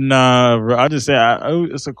 nigga. Nah, bro. I just say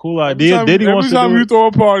it's a cool idea. Every time you throw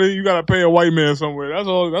a party, you gotta pay a white man somewhere. That's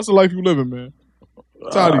all. That's the life you living, man.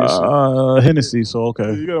 Tired of your shit. Hennessy, so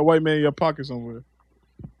okay. You got a white man in your pocket somewhere.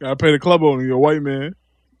 Gotta pay the club owner. You're a white man.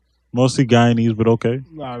 Mostly Guyanese, but okay.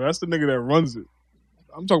 Nah, that's the nigga that runs it.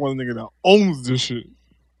 I'm talking about the nigga that owns this shit.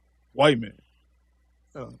 White man.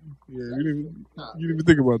 Yeah, you didn't even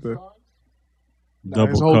think about that. Nah,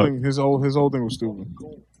 his whole thing was stupid.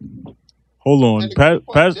 Hold on.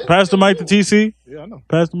 Pass the mic to TC. Yeah, I know.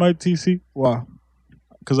 Pass the mic to TC. Why?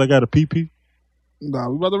 Because I got a PP. Nah,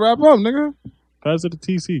 we about to wrap up, nigga. Pass it to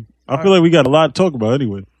TC. I feel like we got a lot to talk about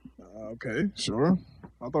anyway. Okay, sure.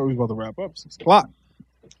 I thought we was about to wrap up. 6 o'clock.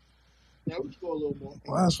 Yeah, we can go a little more.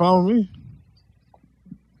 Well, that's fine with me.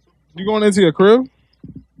 You going into your crib?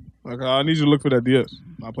 Like, I need you to look for that DS.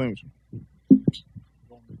 I'm not playing with you.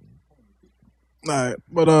 All right,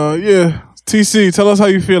 but yeah, TC, tell us how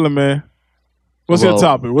you feeling, man. What's your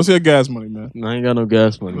topic? What's your gas money, man? I ain't got no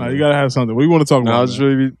gas money. Nah, you gotta have something. What do you want to talk about?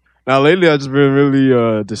 Lately I just been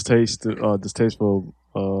really distasteful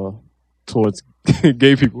towards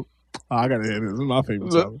gay people. Oh, I gotta hear this. This is my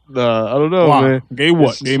favorite topic. I don't know, Why? man. Gay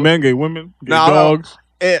what? Gay men, gay women, gay dogs.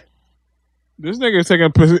 This nigga is taking a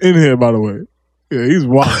piss in here, by the way. Yeah, he's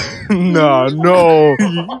wild. no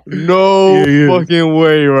fucking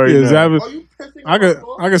way now. I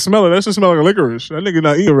can smell it. That should smell like a licorice. That nigga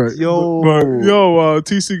not eating right.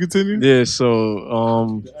 TC, continue. Yeah,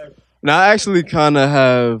 so now I actually kind of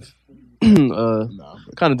have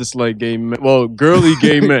kind of dislike gay men. Well, girly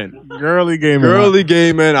gay men. Girly gay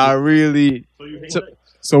men. I really.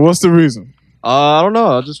 So what's the reason? I don't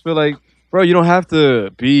know. I just feel like, bro, you don't have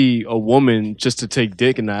to be a woman just to take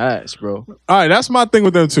dick in the ass, bro. All right, that's my thing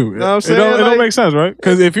with them too. You know what I'm saying? It don't make sense, right?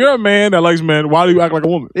 Because if you're a man that likes men, why do you act like a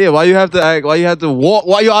woman? Yeah, why you have to act? Why you have to walk?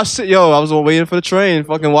 Why you? I was waiting for the train,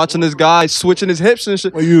 fucking watching this guy switching his hips and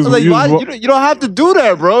shit. You don't have to do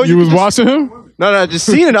that, bro. You was watching him? No, I just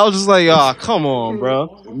seen it. I was just like, come on,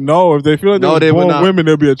 bro. No, if they feel like they're born women,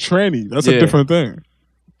 they'll be a tranny. That's a different thing.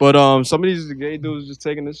 But some of these gay dudes just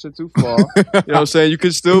taking this shit too far. You know what I'm saying? You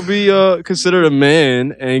could still be considered a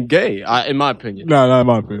man and gay, in my opinion. No, not in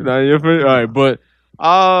my opinion. Not in your opinion? All right, but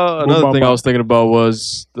another thing I was thinking about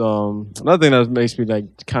was another thing that makes me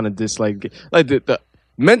like kind of dislike, like the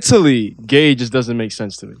mentally gay just doesn't make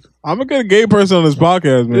sense to me. I'm gonna get a gay person on this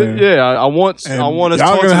podcast, man. Yeah, I want to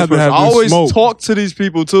talk to this person. I always talk to these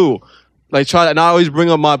people too, and I always bring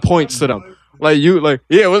up my points to them.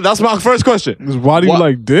 That's my first question. Why do you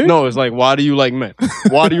like dick? No, it's like, why do you like men?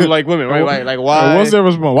 Why do you like women? Right? Like, why? What's their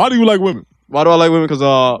response? Why do you like women? Why do I like women? Because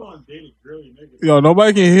yo,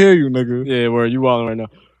 nobody can hear you, nigga. Yeah, where you wilding right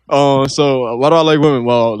now? So why do I like women?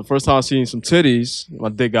 Well, the first time I seen some titties, my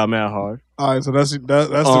dick got mad hard. All right, so that's the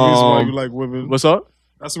reason why you like women. What's up?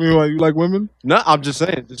 That's the reason why you like women. No, I'm just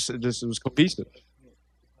saying, it was cohesive.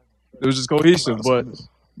 It was just cohesive,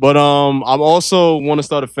 But I also want to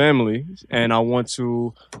start a family, and I want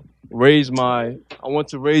to raise my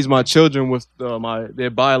children with their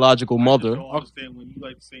biological mother. I don't understand when you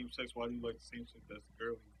like the same sex. Why do you like the same sex that's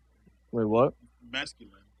girly? Wait, what?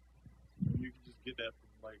 Masculine. You can just get that from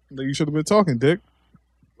like. You should have been talking, Dick.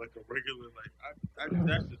 Like a regular,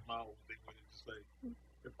 that's just my whole thing with it. Just like,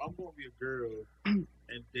 if I'm gonna be a girl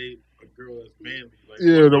and date a girl that's manly,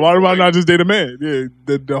 then why do I not just date a man? Yeah,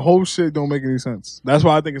 the whole shit don't make any sense. That's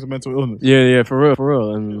why I think it's a mental illness. Yeah, for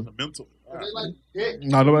real. And it's a mental.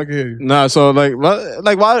 Nah, nobody can hear you. Nah, so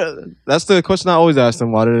why? That's the question I always ask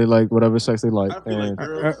them. Why do they like whatever sex they like?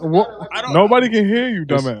 Nobody can hear you,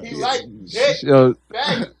 dumbass.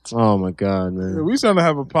 Oh my god, man. Yeah, we trying to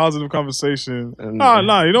have a positive conversation.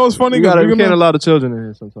 Nah. You know what's funny? We can't allow the children in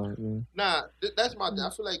here sometimes. Man. Nah, that's my thing. I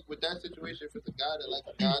feel like with that situation, if it's a guy that like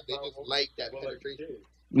a guy, they just like that penetration.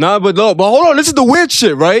 Nah, but hold on. This is the weird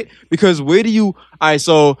shit, right? Because where do you? All right,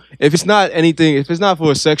 so if it's not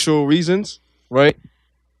for sexual reasons, right?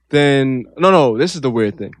 Then no. This is the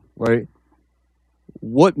weird thing, right?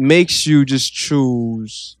 What makes you just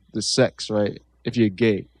choose the sex, right? If you're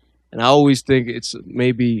gay, and I always think it's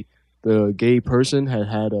maybe the gay person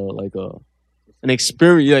had an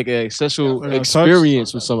experience, like a sexual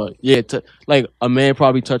experience with somebody. Yeah, like a man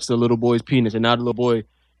probably touched a little boy's penis, and now the little boy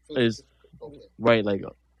is right, like.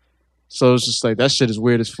 So it's just like that shit is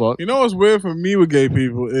weird as fuck. You know what's weird for me with gay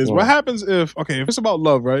people is what happens if it's about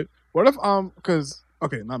love, right? What if not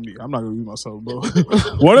me, I'm not gonna use myself, bro.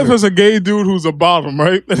 What if it's a gay dude who's a bottom,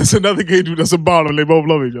 right? And it's another gay dude that's a bottom, and they both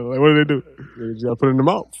love each other. Like, what do they do? You gotta put it in the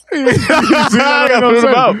mouth.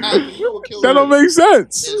 That don't make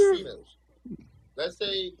sense. Let's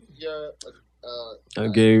say you're a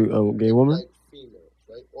gay woman, like female,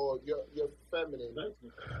 right? Or you're feminine.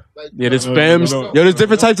 Like, there's femmes. There's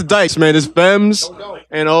different types of dykes, man. There's femmes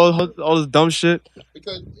and all this dumb shit.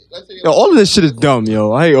 Because let's say all of this shit is dumb,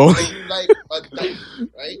 yo. I hate all. You like a dyke,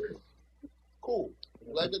 right? Cool.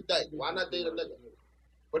 You like a dyke. Why not date a nigga?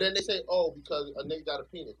 But then they say, because a nigga got a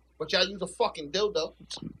penis. But y'all use a fucking dildo.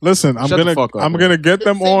 Listen, I'm gonna get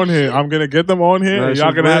them on here. I'm gonna get them on here, and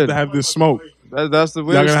y'all gonna have to have this smoke. That's the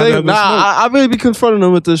weirdest thing. Nah, I really be confronting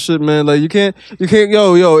them with this shit, man. Like you can't,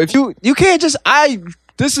 yo. If you can't just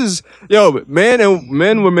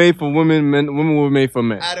men were made for women, women were made for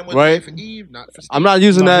men. Adam was made for Eve, not for Steve. I'm not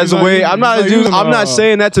using that as a way. I'm not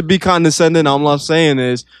saying that to be condescending. All I'm saying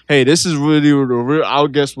is, hey, this is really I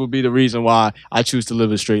guess will be the reason why I choose to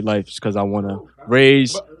live a straight life, because I want to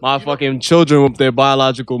raise my fucking children with their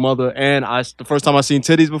biological mother, and the first time I seen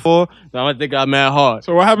titties before, I think I mad hard.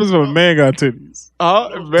 So what happens if a man got titties?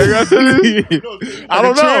 Man got titties? I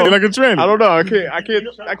don't know. Like a tranny. I don't know. I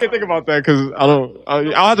can't think about that because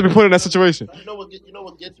I'll have to be put in that situation. You know what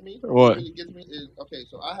gets me? What really gets me is okay.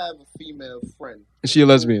 So I have a female friend. Is she a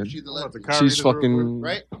lesbian? She's a lesbian. She's fucking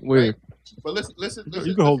right? weird. Right? But listen.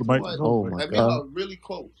 You can hold the mic. Oh my God. Me are really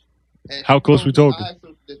close. And how close we talking? I asked her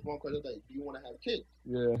this one question like, "Do you want to have kids?"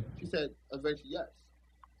 Yeah. She said, "Eventually, yes."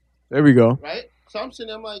 There we go. Right. So I'm sitting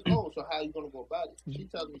there, I'm like, "Oh, so how are you gonna go about it?" She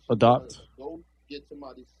tells me, adopt. Go get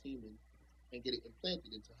somebody's semen and get it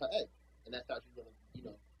implanted into her egg, and that's how she's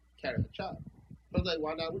gonna, carry her child. I was like,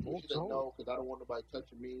 "Why not with you?" She said, "No, because I don't want nobody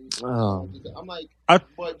touching me." Oh. I'm like,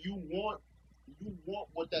 "But you want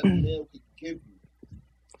what that male could give you."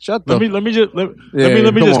 Shut the. Let me just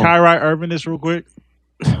Kyrie Irving this real quick.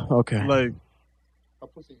 Okay. Like, her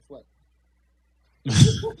pussy flat.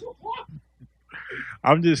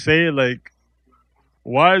 I'm just saying, like,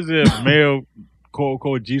 why is there a male quote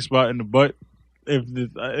unquote G spot in the butt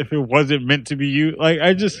if it wasn't meant to be you? Like,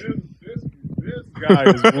 I just. This guy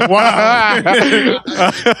is wild.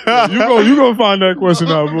 you gonna find that question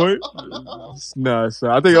out, boy. Nah,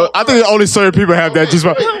 so I think only certain people have that just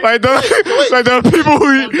like the people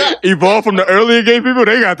who evolved from the earlier gay people,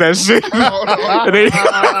 they got that shit. Everybody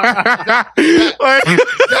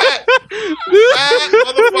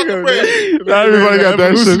got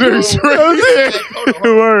that shit.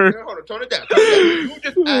 Hold on, tone it down. You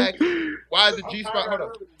just asked why is the G spot? Hold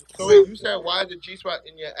on. So wait, you said why is the G spot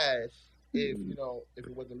in your ass? If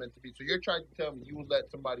it wasn't meant to be, so you're trying to tell me you would let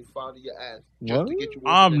somebody fondle your ass just to get you?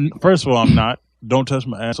 First of all, I'm not. Don't touch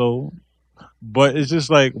my asshole. But it's just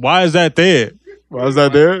like, why is that there? Why is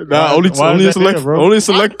that there? Nah, only select.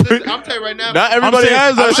 I'm telling you right now. Not everybody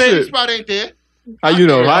has that shit. Spot ain't there. How you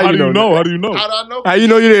know? How do you know? How do I know? How you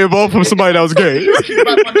know you didn't evolve from somebody that was gay?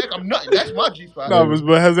 I'm not. That's my G spot. No,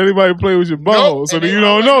 but has anybody played with your butthole? So you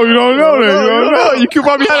don't know. You don't know that. You don't know. You could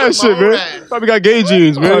probably have that shit, man. Probably got gay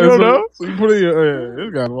genes, man. You don't know. So you put it in your.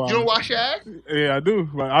 This guy's wild. You don't wash your ass? Yeah, I do.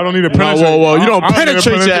 But I don't need to penetrate. Whoa. You don't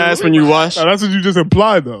penetrate your ass when you wash. That's what you just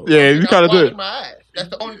implied, though. Yeah, you kind of do. My ass. That's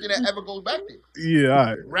the only thing that ever goes back there. Yeah, all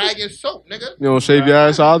right. Rag and soap, nigga. You don't shave your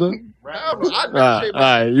ass either? I never shave my ass. All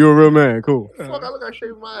right, you a real man. Cool. Fuck, I look like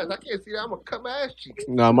shaving my ass. I can't see that. I'm going to cut my ass cheeks.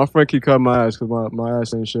 Nah, my friend keep cutting my ass because my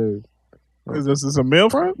ass ain't shaved. Is this a male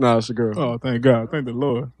friend? Nah, it's a girl. Oh, thank God. Thank the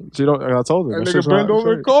Lord. She don't. I told her. That nigga bend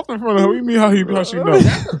over and cough in front of her. What do you mean how she knows?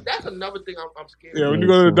 That's another thing I'm scared of. Yeah, when you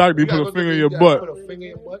go to the doctor, you put a finger in your butt. Put a finger in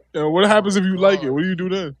your butt? Yeah, what happens if you like it? What do you do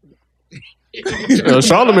then?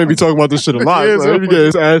 Charlamagne be talking about this shit a lot. Yeah, so he get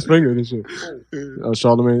his ass fingered and shit.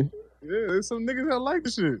 Charlamagne. Yeah, there's some niggas that like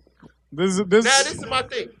the shit. Now this is my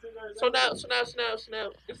thing. So now, this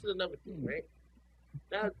is another thing, right?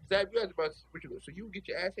 Now, Zab, you asked about what you do. So you get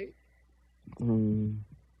your ass ate?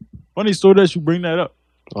 Funny story that you bring that up.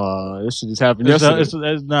 This shit just happened yesterday.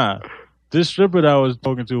 It's not. This stripper that I was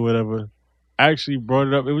talking to, whatever, actually brought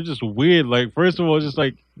it up. It was just weird. Like, first of all, just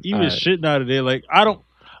like even shitting out of there. Like, I don't.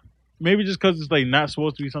 Maybe just because it's like not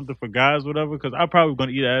supposed to be something for guys, whatever. Because I'm probably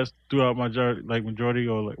gonna eat ass throughout my majority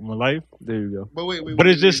or like my life. There you go. But wait. But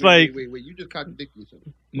it's just like wait. You just contradicted yourself.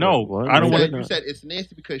 No, I don't want to. You said it's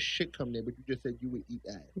nasty because shit come there, but you just said you would eat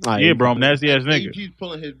ass. Yeah, bro, I'm nasty ass nigga. He's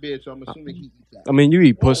pulling his beard, so I'm assuming he eats ass. I mean, you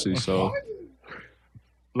eat pussy, so.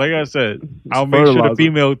 Like I said, I'll make sure the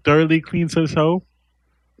female thoroughly cleans herself.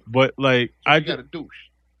 But like, I got a douche.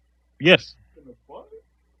 Yes.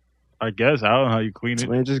 I guess I don't know how you clean it.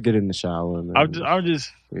 Man, just get in the shower. Man. I'm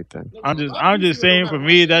just saying. For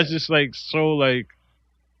me, that's just like so. Like,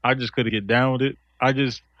 I just couldn't get down with it.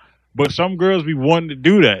 But some girls be wanting to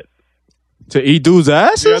do that. To eat dudes'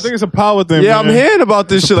 asses? Yeah, I think it's a power thing. Yeah, man. I'm hearing about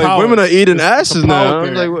this shit. Like, women are eating asses now.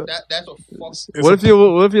 Like, that's a fuck. What if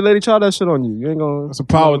your lady tried that shit on you? You ain't gonna. It's a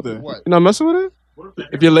power thing. What? You're not messing with it?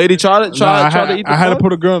 If your lady tried to eat the I had to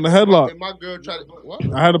put a girl in the headlock. And my girl tried to what?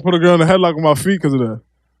 I had to put a girl in the headlock with my feet because of that.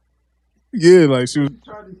 Yeah, like she was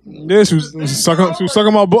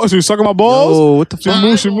sucking my balls. She was sucking my balls. Oh, what the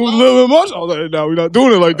fuck? She moved a little bit much. I was like, no, we're not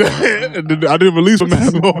doing it like that. And then I didn't release from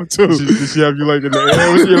that long too. Did she have you like in the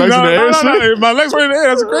air? Was your legs in the air? No, my legs were in the air.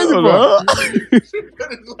 That's the crazy part.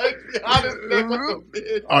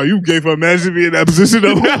 Oh, you gave her imagine me in that position.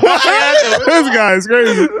 This guy is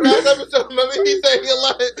crazy. Last episode, remember he said he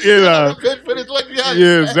lied. Yeah,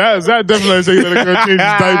 that definitely said he let a girl change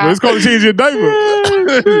his diaper. It's called change your diaper.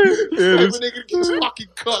 This nigga keeps fucking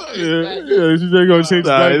cucking. Yeah, she's gonna change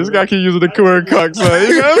the diaper. This guy keep using the word cuck, son.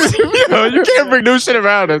 You can't bring new shit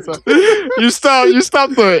around it, son. You stop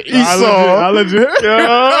the Esau. I'll let you.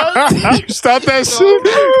 You stop that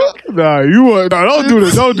shit. Nah, don't do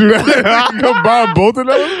that. Don't do that. Combine both of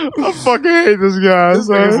them. I fucking hate this guy. This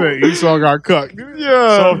nigga said Esau got cut.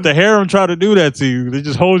 Yeah. So if the harem try to do that to you, they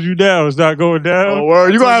just hold you down. It's not going down. Oh,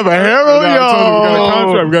 word. You gonna have a harem?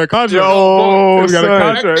 Yo. We got a contract. Yo, we got a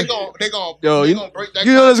contract.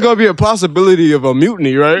 You know there's gonna be a possibility of a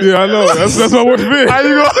mutiny, right? Yeah, I know. That's my worst fear. How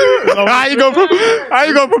you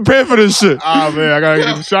gonna prepare for this shit? Man, I gotta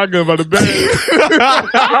get the shotgun by the bed.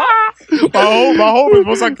 my hope is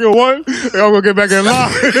once I kill one, they all gonna get back in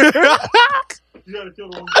line. You gotta kill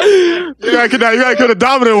the one. You gotta kill the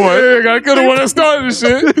dominant one. Yeah, you gotta kill the one that started the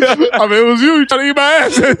shit. I mean, it was you trying to eat my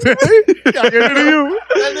ass. Gotta get rid of you.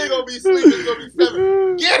 That nigga gonna be sleeping. It's gonna be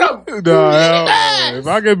 7. Get him. Nah, if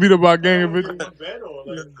I get beat up by a gang of bitches. Let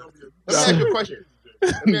me ask you a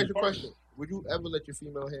question. Would you ever let your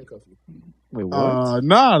female handcuff you? Wait, what?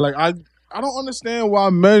 Nah, like I don't understand why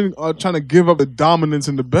men are trying to give up the dominance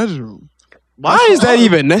in the bedroom. Why is that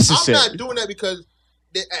even necessary? I'm not doing that because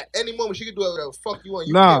at any moment she can do whatever the fuck you want.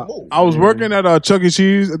 You nah, can't move. I was working at Chuck E.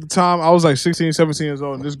 Cheese at the time. I was like 16, 17 years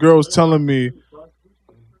old, and this girl was telling me.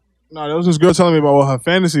 No, there was this girl telling me about what her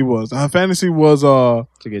fantasy was. Her fantasy was to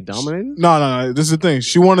get dominated. No. This is the thing.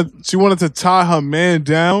 She wanted to tie her man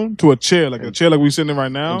down to a chair like we sitting in right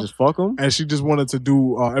now, and just fuck him. And she just wanted to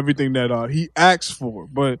do everything that he asked for.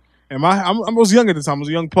 But I was young at the time. I was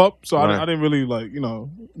a young pup, so right. I didn't really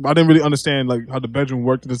I didn't really understand like how the bedroom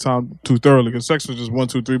worked at the time too thoroughly because sex was just 1,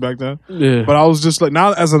 2, 3 back then. Yeah. But I was just like,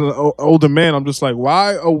 now as an older man, I'm just like,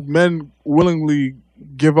 why are men willingly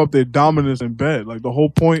give up their dominance in bed? Like the whole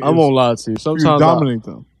point. I won't lie to you. Sometimes dominate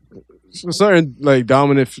them. Certain like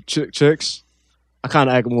dominant chicks, I kind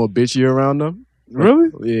of act more bitchy around them. Really?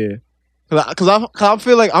 Yeah. Cause I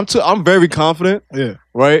feel like I'm very confident. Yeah.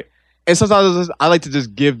 Right. And sometimes I like to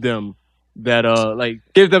just give them that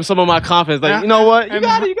give them some of my confidence. Like, you know what? You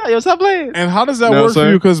got it. Stop playing. And how does that work for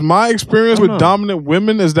you? Because my experience with dominant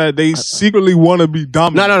women is that they secretly want to be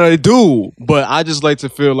dominant. No, they do. But I just like to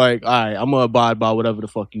feel like, all right, I'm gonna abide by whatever the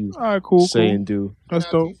fuck you say and do. That's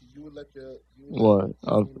dope. What?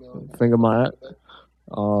 Finger my ass?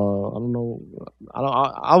 I don't know.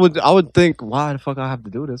 I would think, why the fuck I have to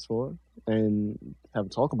do this for? And have a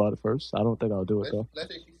talk about it first. I don't think I'll do it though.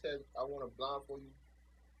 Let's say she says, "I want a blonde for you,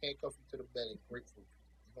 handcuff you to the bed, and grapefruit."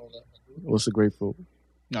 You don't let her do it? What's the grapefruit?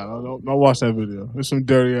 No, don't watch that video. It's some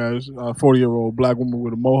dirty ass 40-year-old black woman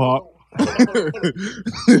with a mohawk.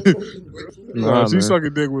 She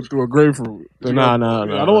sucking dick through a grapefruit. Nah. I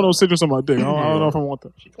don't want no citrus on my dick. I don't know if I want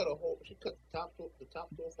that. She cut a hole. She cut the top off the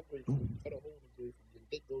grapefruit. Cut a hole in the grapefruit. Your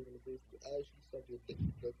dick goes in the grapefruit. As she sucks your dick,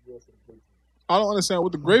 she cuts you off the grapefruit. I don't understand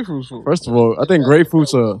what the grapefruit's for. First of all, I think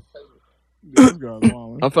grapefruits are.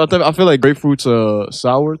 I feel like grapefruits are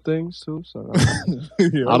sour things too. So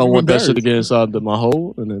I don't want that shit to get inside my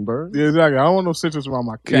hole and then burn. Yeah, exactly. I don't want no citrus around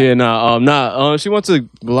my cat. Yeah, nah. She wants to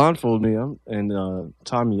blindfold me and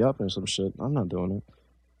tie me up and some shit. I'm not doing it.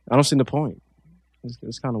 I don't see the point.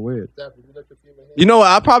 It's kind of weird. You know what?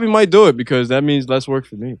 I probably might do it because that means less work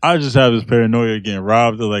for me. I just have this paranoia of getting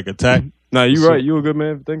robbed or like attacked. Nah, you right. You a good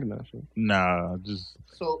man for thinking that shit. Nah, just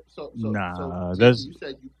nah. That's you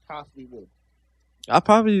said you possibly would. I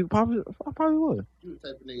probably would. You the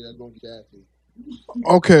type of nigga that's gonna get your ass beat.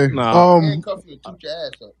 Okay. Handcuff you and toot your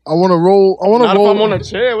ass up. I want to roll. If I'm on a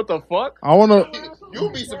chair. What the fuck? I want to. You'll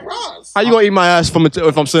be surprised. How you gonna eat my ass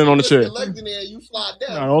if I'm sitting on the chair? Your legs in there, you slide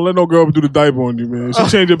down. Nah, don't let no girl do the diaper on you, man. She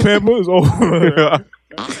change your pampers. Yeah.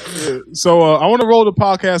 So I want to roll the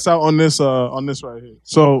podcast out on this right here.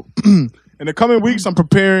 So in the coming weeks, I'm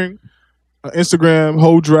preparing an Instagram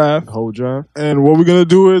whole draft. And what we're gonna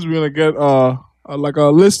do is we're gonna get like a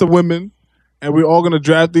list of women, and we're all gonna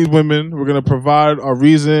draft these women. We're gonna provide our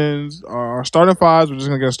reasons, our starting fives. We're just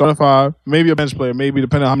gonna get a starting five, maybe a bench player, maybe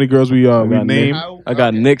depending on how many girls we name. I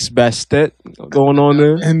got Nick's Bastet going on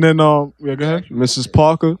there, and then go ahead, Mrs.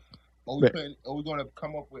 Parker. Are we gonna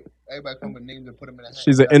come up with everybody come with names and put them in a hat?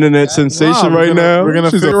 She's an internet sensation right now. We're gonna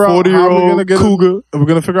She's figure a 40-year-old cougar. We're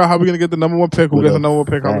gonna figure out how we're gonna get the number one pick. We'll get the number one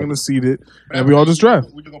pick. How we're gonna seed it, and we all just draft.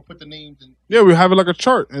 We're just gonna put the names in. Yeah, we have it like a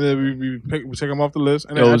chart, and then we take them off the list.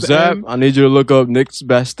 And yo, Zap, I need you to look up Nick's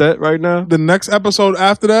Bastet right now. The next episode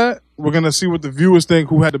after that, we're gonna see what the viewers think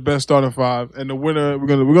who had the best starting five, and the winner. We're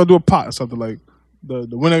gonna do a pot or something like the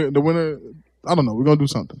winner. I don't know. We're gonna do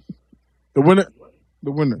something. The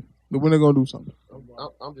winner gonna do something.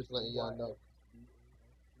 I'm just letting y'all know.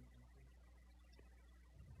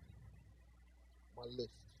 My list.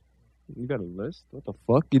 You got a list? What the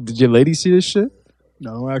fuck? Did your lady see this shit?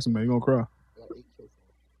 No, don't ask me, man. You're gonna cry.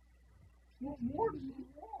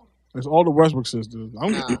 It's all the Westbrook sisters.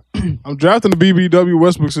 I'm drafting the BBW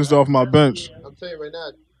Westbrook sister off my bench. I'm telling you right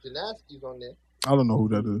now, Janaski's on there. I don't know who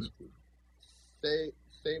that is.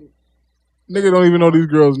 Same. Nigga don't even know these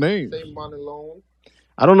girls' names. Same money loan.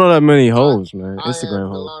 I don't know that many hoes, man. Instagram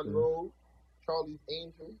hoes. Milan Road, Charlie's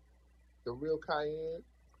Angel, The Real Cayenne.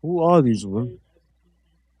 Who are these women?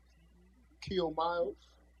 Keo Miles.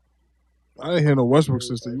 I didn't hear no Westbrook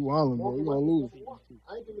sister. You wildin', bro. You gonna lose.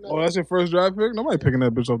 Oh, that's your first draft pick? Nobody picking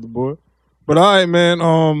that bitch off the board. But all right,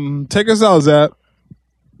 man. Take us out, Zap.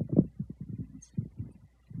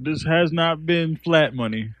 This has not been flat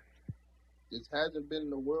money. This hasn't been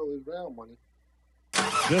the world is round money.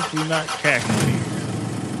 Definitely not cash money.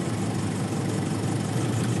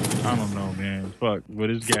 I don't know, man. Fuck, but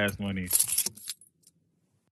it's gas money.